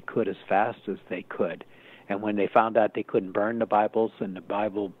that they could as fast as they could. And when they found out they couldn't burn the Bibles and the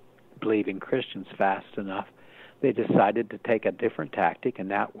Bible-believing Christians fast enough, they decided to take a different tactic, and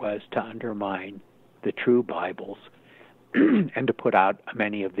that was to undermine the true Bibles and to put out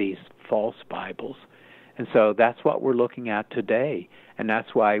many of these false Bibles. And so that's what we're looking at today, and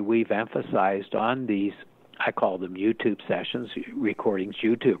that's why we've emphasized on these, I call them YouTube sessions, recordings,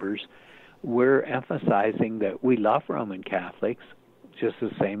 YouTubers, we're emphasizing that we love Roman Catholics just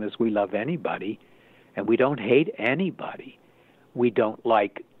the same as we love anybody, and we don't hate anybody. We don't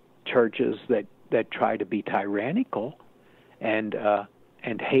like churches that try to be tyrannical and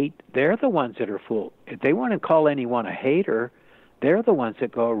hate. They're the ones that are full. If they want to call anyone a hater, they're the ones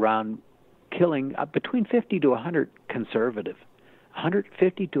that go around killing between 50 to 100 conservative.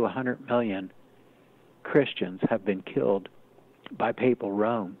 150 to 100 million Christians have been killed by papal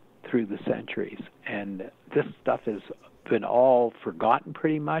Rome through the centuries. And this stuff has been all forgotten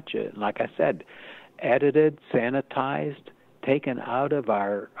pretty much. Like I said, edited, sanitized, taken out of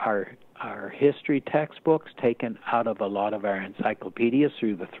our history textbooks, taken out of a lot of our encyclopedias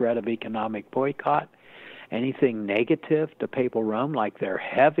through the threat of economic boycott. Anything negative to papal Rome, like their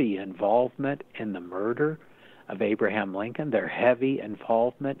heavy involvement in the murder of Abraham Lincoln, their heavy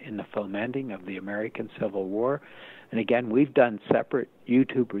involvement in the fomenting of the American Civil War. And again, we've done separate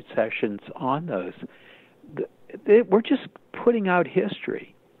YouTube sessions on those. We're just putting out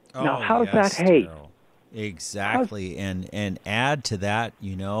history. Now, how's that hate? Darryl. Exactly. And add to that,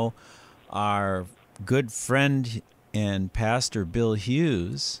 our good friend and pastor Bill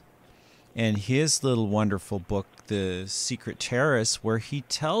Hughes and his little wonderful book, The Secret Terrorists, where he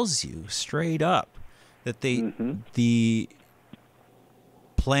tells you straight up that the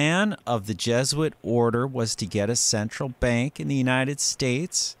plan of the Jesuit order was to get a central bank in the United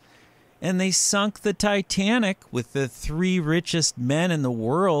States, and they sunk the Titanic with the 3 richest men in the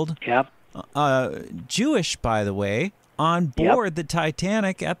world, Jewish, by the way, on board the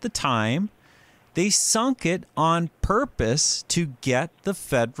Titanic at the time. They sunk it on purpose to get the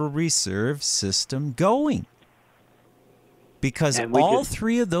Federal Reserve System going. Because all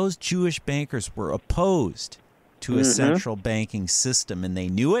 3 of those Jewish bankers were opposed to a central banking system, and they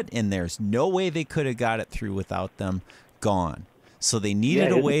knew it, and there's no way they could have got it through without them gone. So they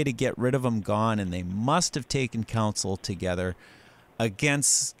needed a way to get rid of them gone, and they must have taken counsel together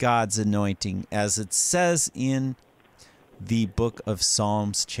against God's anointing, as it says in the book of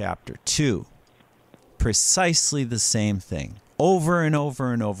Psalms chapter 2. Precisely the same thing, over and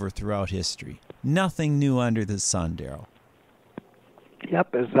over and over throughout history. Nothing new under the sun, Darryl.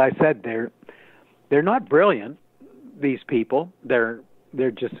 Yep, as I said, they're not brilliant, these people. They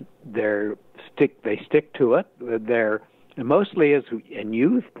stick to it. They're mostly, and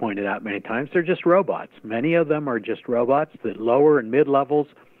you've pointed out many times, they're just robots. Many of them are just robots. The lower and mid levels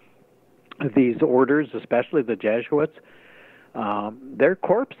of these orders, especially the Jesuits, they're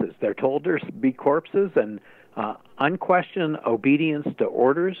corpses. They're told to be corpses, and unquestioned obedience to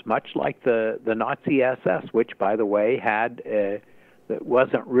orders, much like the Nazi SS, which, by the way, that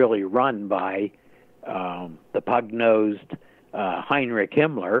wasn't really run by the pug-nosed Heinrich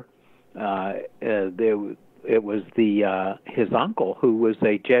Himmler. It was his uncle, who was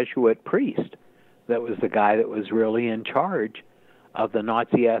a Jesuit priest, that was the guy that was really in charge of the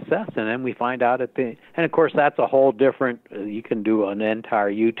Nazi SS. And then we find out and of course that's a whole different, you can do an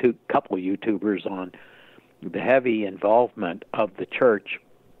entire couple of YouTubers on the heavy involvement of the church,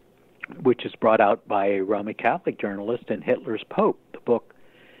 which is brought out by a Roman Catholic journalist in Hitler's Pope, the book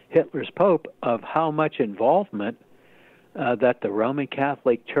Hitler's Pope, of how much involvement that the Roman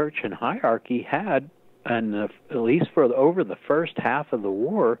Catholic Church and hierarchy had, and at least over the first half of the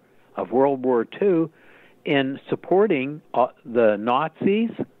war, of World War II, in supporting the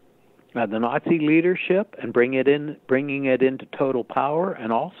Nazis the Nazi leadership and bringing it into total power,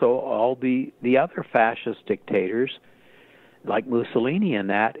 and also all the other fascist dictators like Mussolini and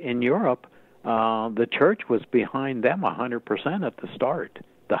that in Europe. The church was behind them 100% at the start.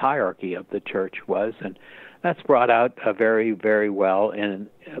 The hierarchy of the church was, and that's brought out very, very well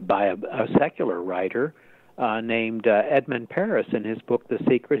by a secular writer named Edmund Paris in his book, The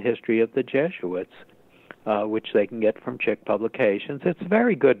Secret History of the Jesuits, which they can get from Chick Publications. It's a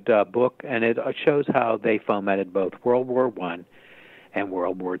very good book, and it shows how they fomented both World War I and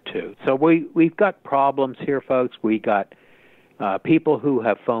World War II. So we've got problems here, folks. We got people who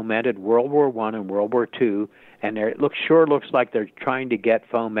have fomented World War I and World War II, and it sure looks like they're trying to get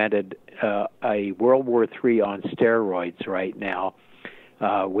fomented a World War III on steroids right now,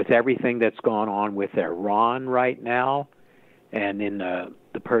 with everything that's gone on with Iran right now, and in the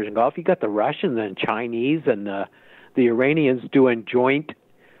Persian Gulf. You got the Russians and Chinese and the Iranians doing joint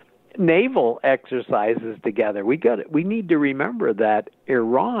naval exercises together. We need to remember that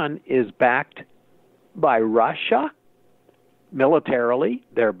Iran is backed by Russia militarily.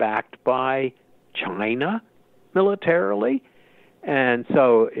 They're backed by China militarily. And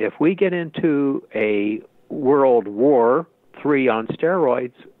so if we get into a World War III on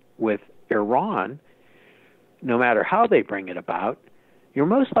steroids with Iran, no matter how they bring it about, you're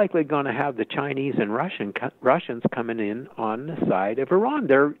most likely going to have the Chinese and Russians coming in on the side of Iran.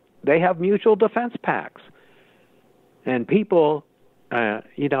 They have mutual defense pacts. And people,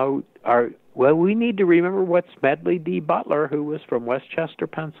 we need to remember what Smedley D. Butler, who was from Westchester,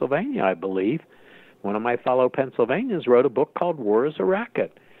 Pennsylvania, I believe, one of my fellow Pennsylvanians, wrote a book called War is a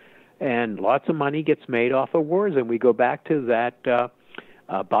Racket. And lots of money gets made off of wars. And we go back to that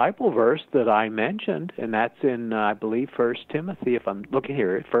Bible verse that I mentioned, and that's in, I believe, 1 Timothy, if I'm looking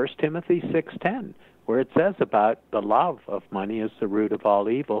here, 1 Timothy 6:10, where it says about the love of money is the root of all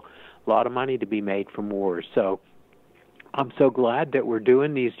evil. A lot of money to be made from wars. So I'm so glad that we're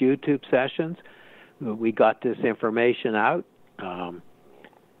doing these YouTube sessions. We got this information out,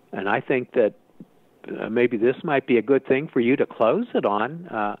 and I think that maybe this might be a good thing for you to close it on.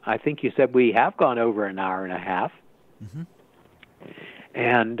 I think you said we have gone over an hour and a half. Mm-hmm.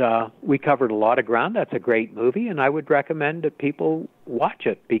 And we covered a lot of ground. That's a great movie, and I would recommend that people watch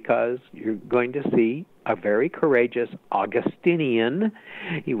it because you're going to see a very courageous Augustinian.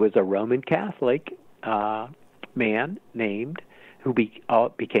 He was a Roman Catholic man who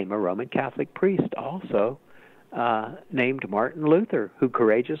became a Roman Catholic priest also, named Martin Luther, who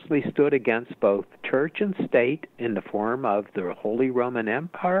courageously stood against both church and state in the form of the Holy Roman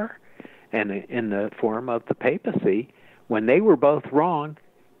Empire and in the form of the papacy. When they were both wrong,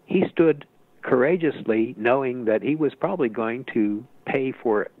 he stood courageously, knowing that he was probably going to pay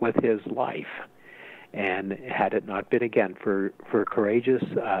for it with his life. And had it not been, again, for courageous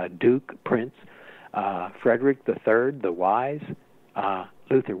Duke, Prince Frederick III, the Wise,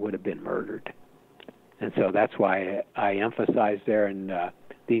 Luther would have been murdered. And so that's why I emphasize there in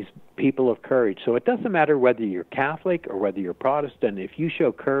these people of courage. So it doesn't matter whether you're Catholic or whether you're Protestant. If you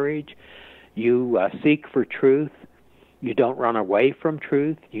show courage, you seek for truth, you don't run away from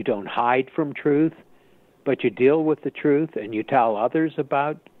truth, you don't hide from truth, but you deal with the truth and you tell others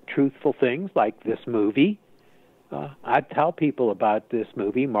about truthful things like this movie. I tell people about this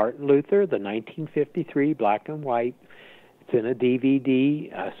movie, Martin Luther, the 1953 black and white. It's in a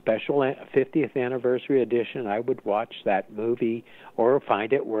DVD, a special 50th anniversary edition. I would watch that movie or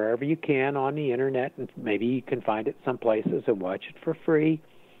find it wherever you can on the internet, and maybe you can find it some places and watch it for free.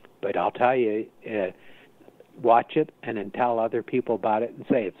 But I'll tell you, watch it and then tell other people about it and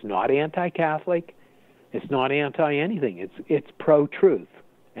say it's not anti-Catholic, it's not anti-anything. It's pro-truth,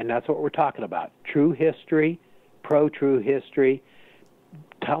 and that's what we're talking about. True history, pro-true history.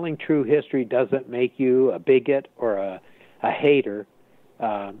 Telling true history doesn't make you a bigot or a hater.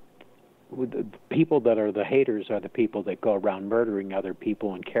 The people that are the haters are the people that go around murdering other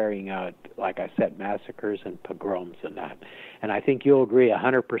people and carrying out, like I said, massacres and pogroms and that. And I think you'll agree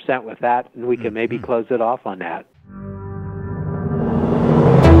 100% with that, and we can maybe close it off on that.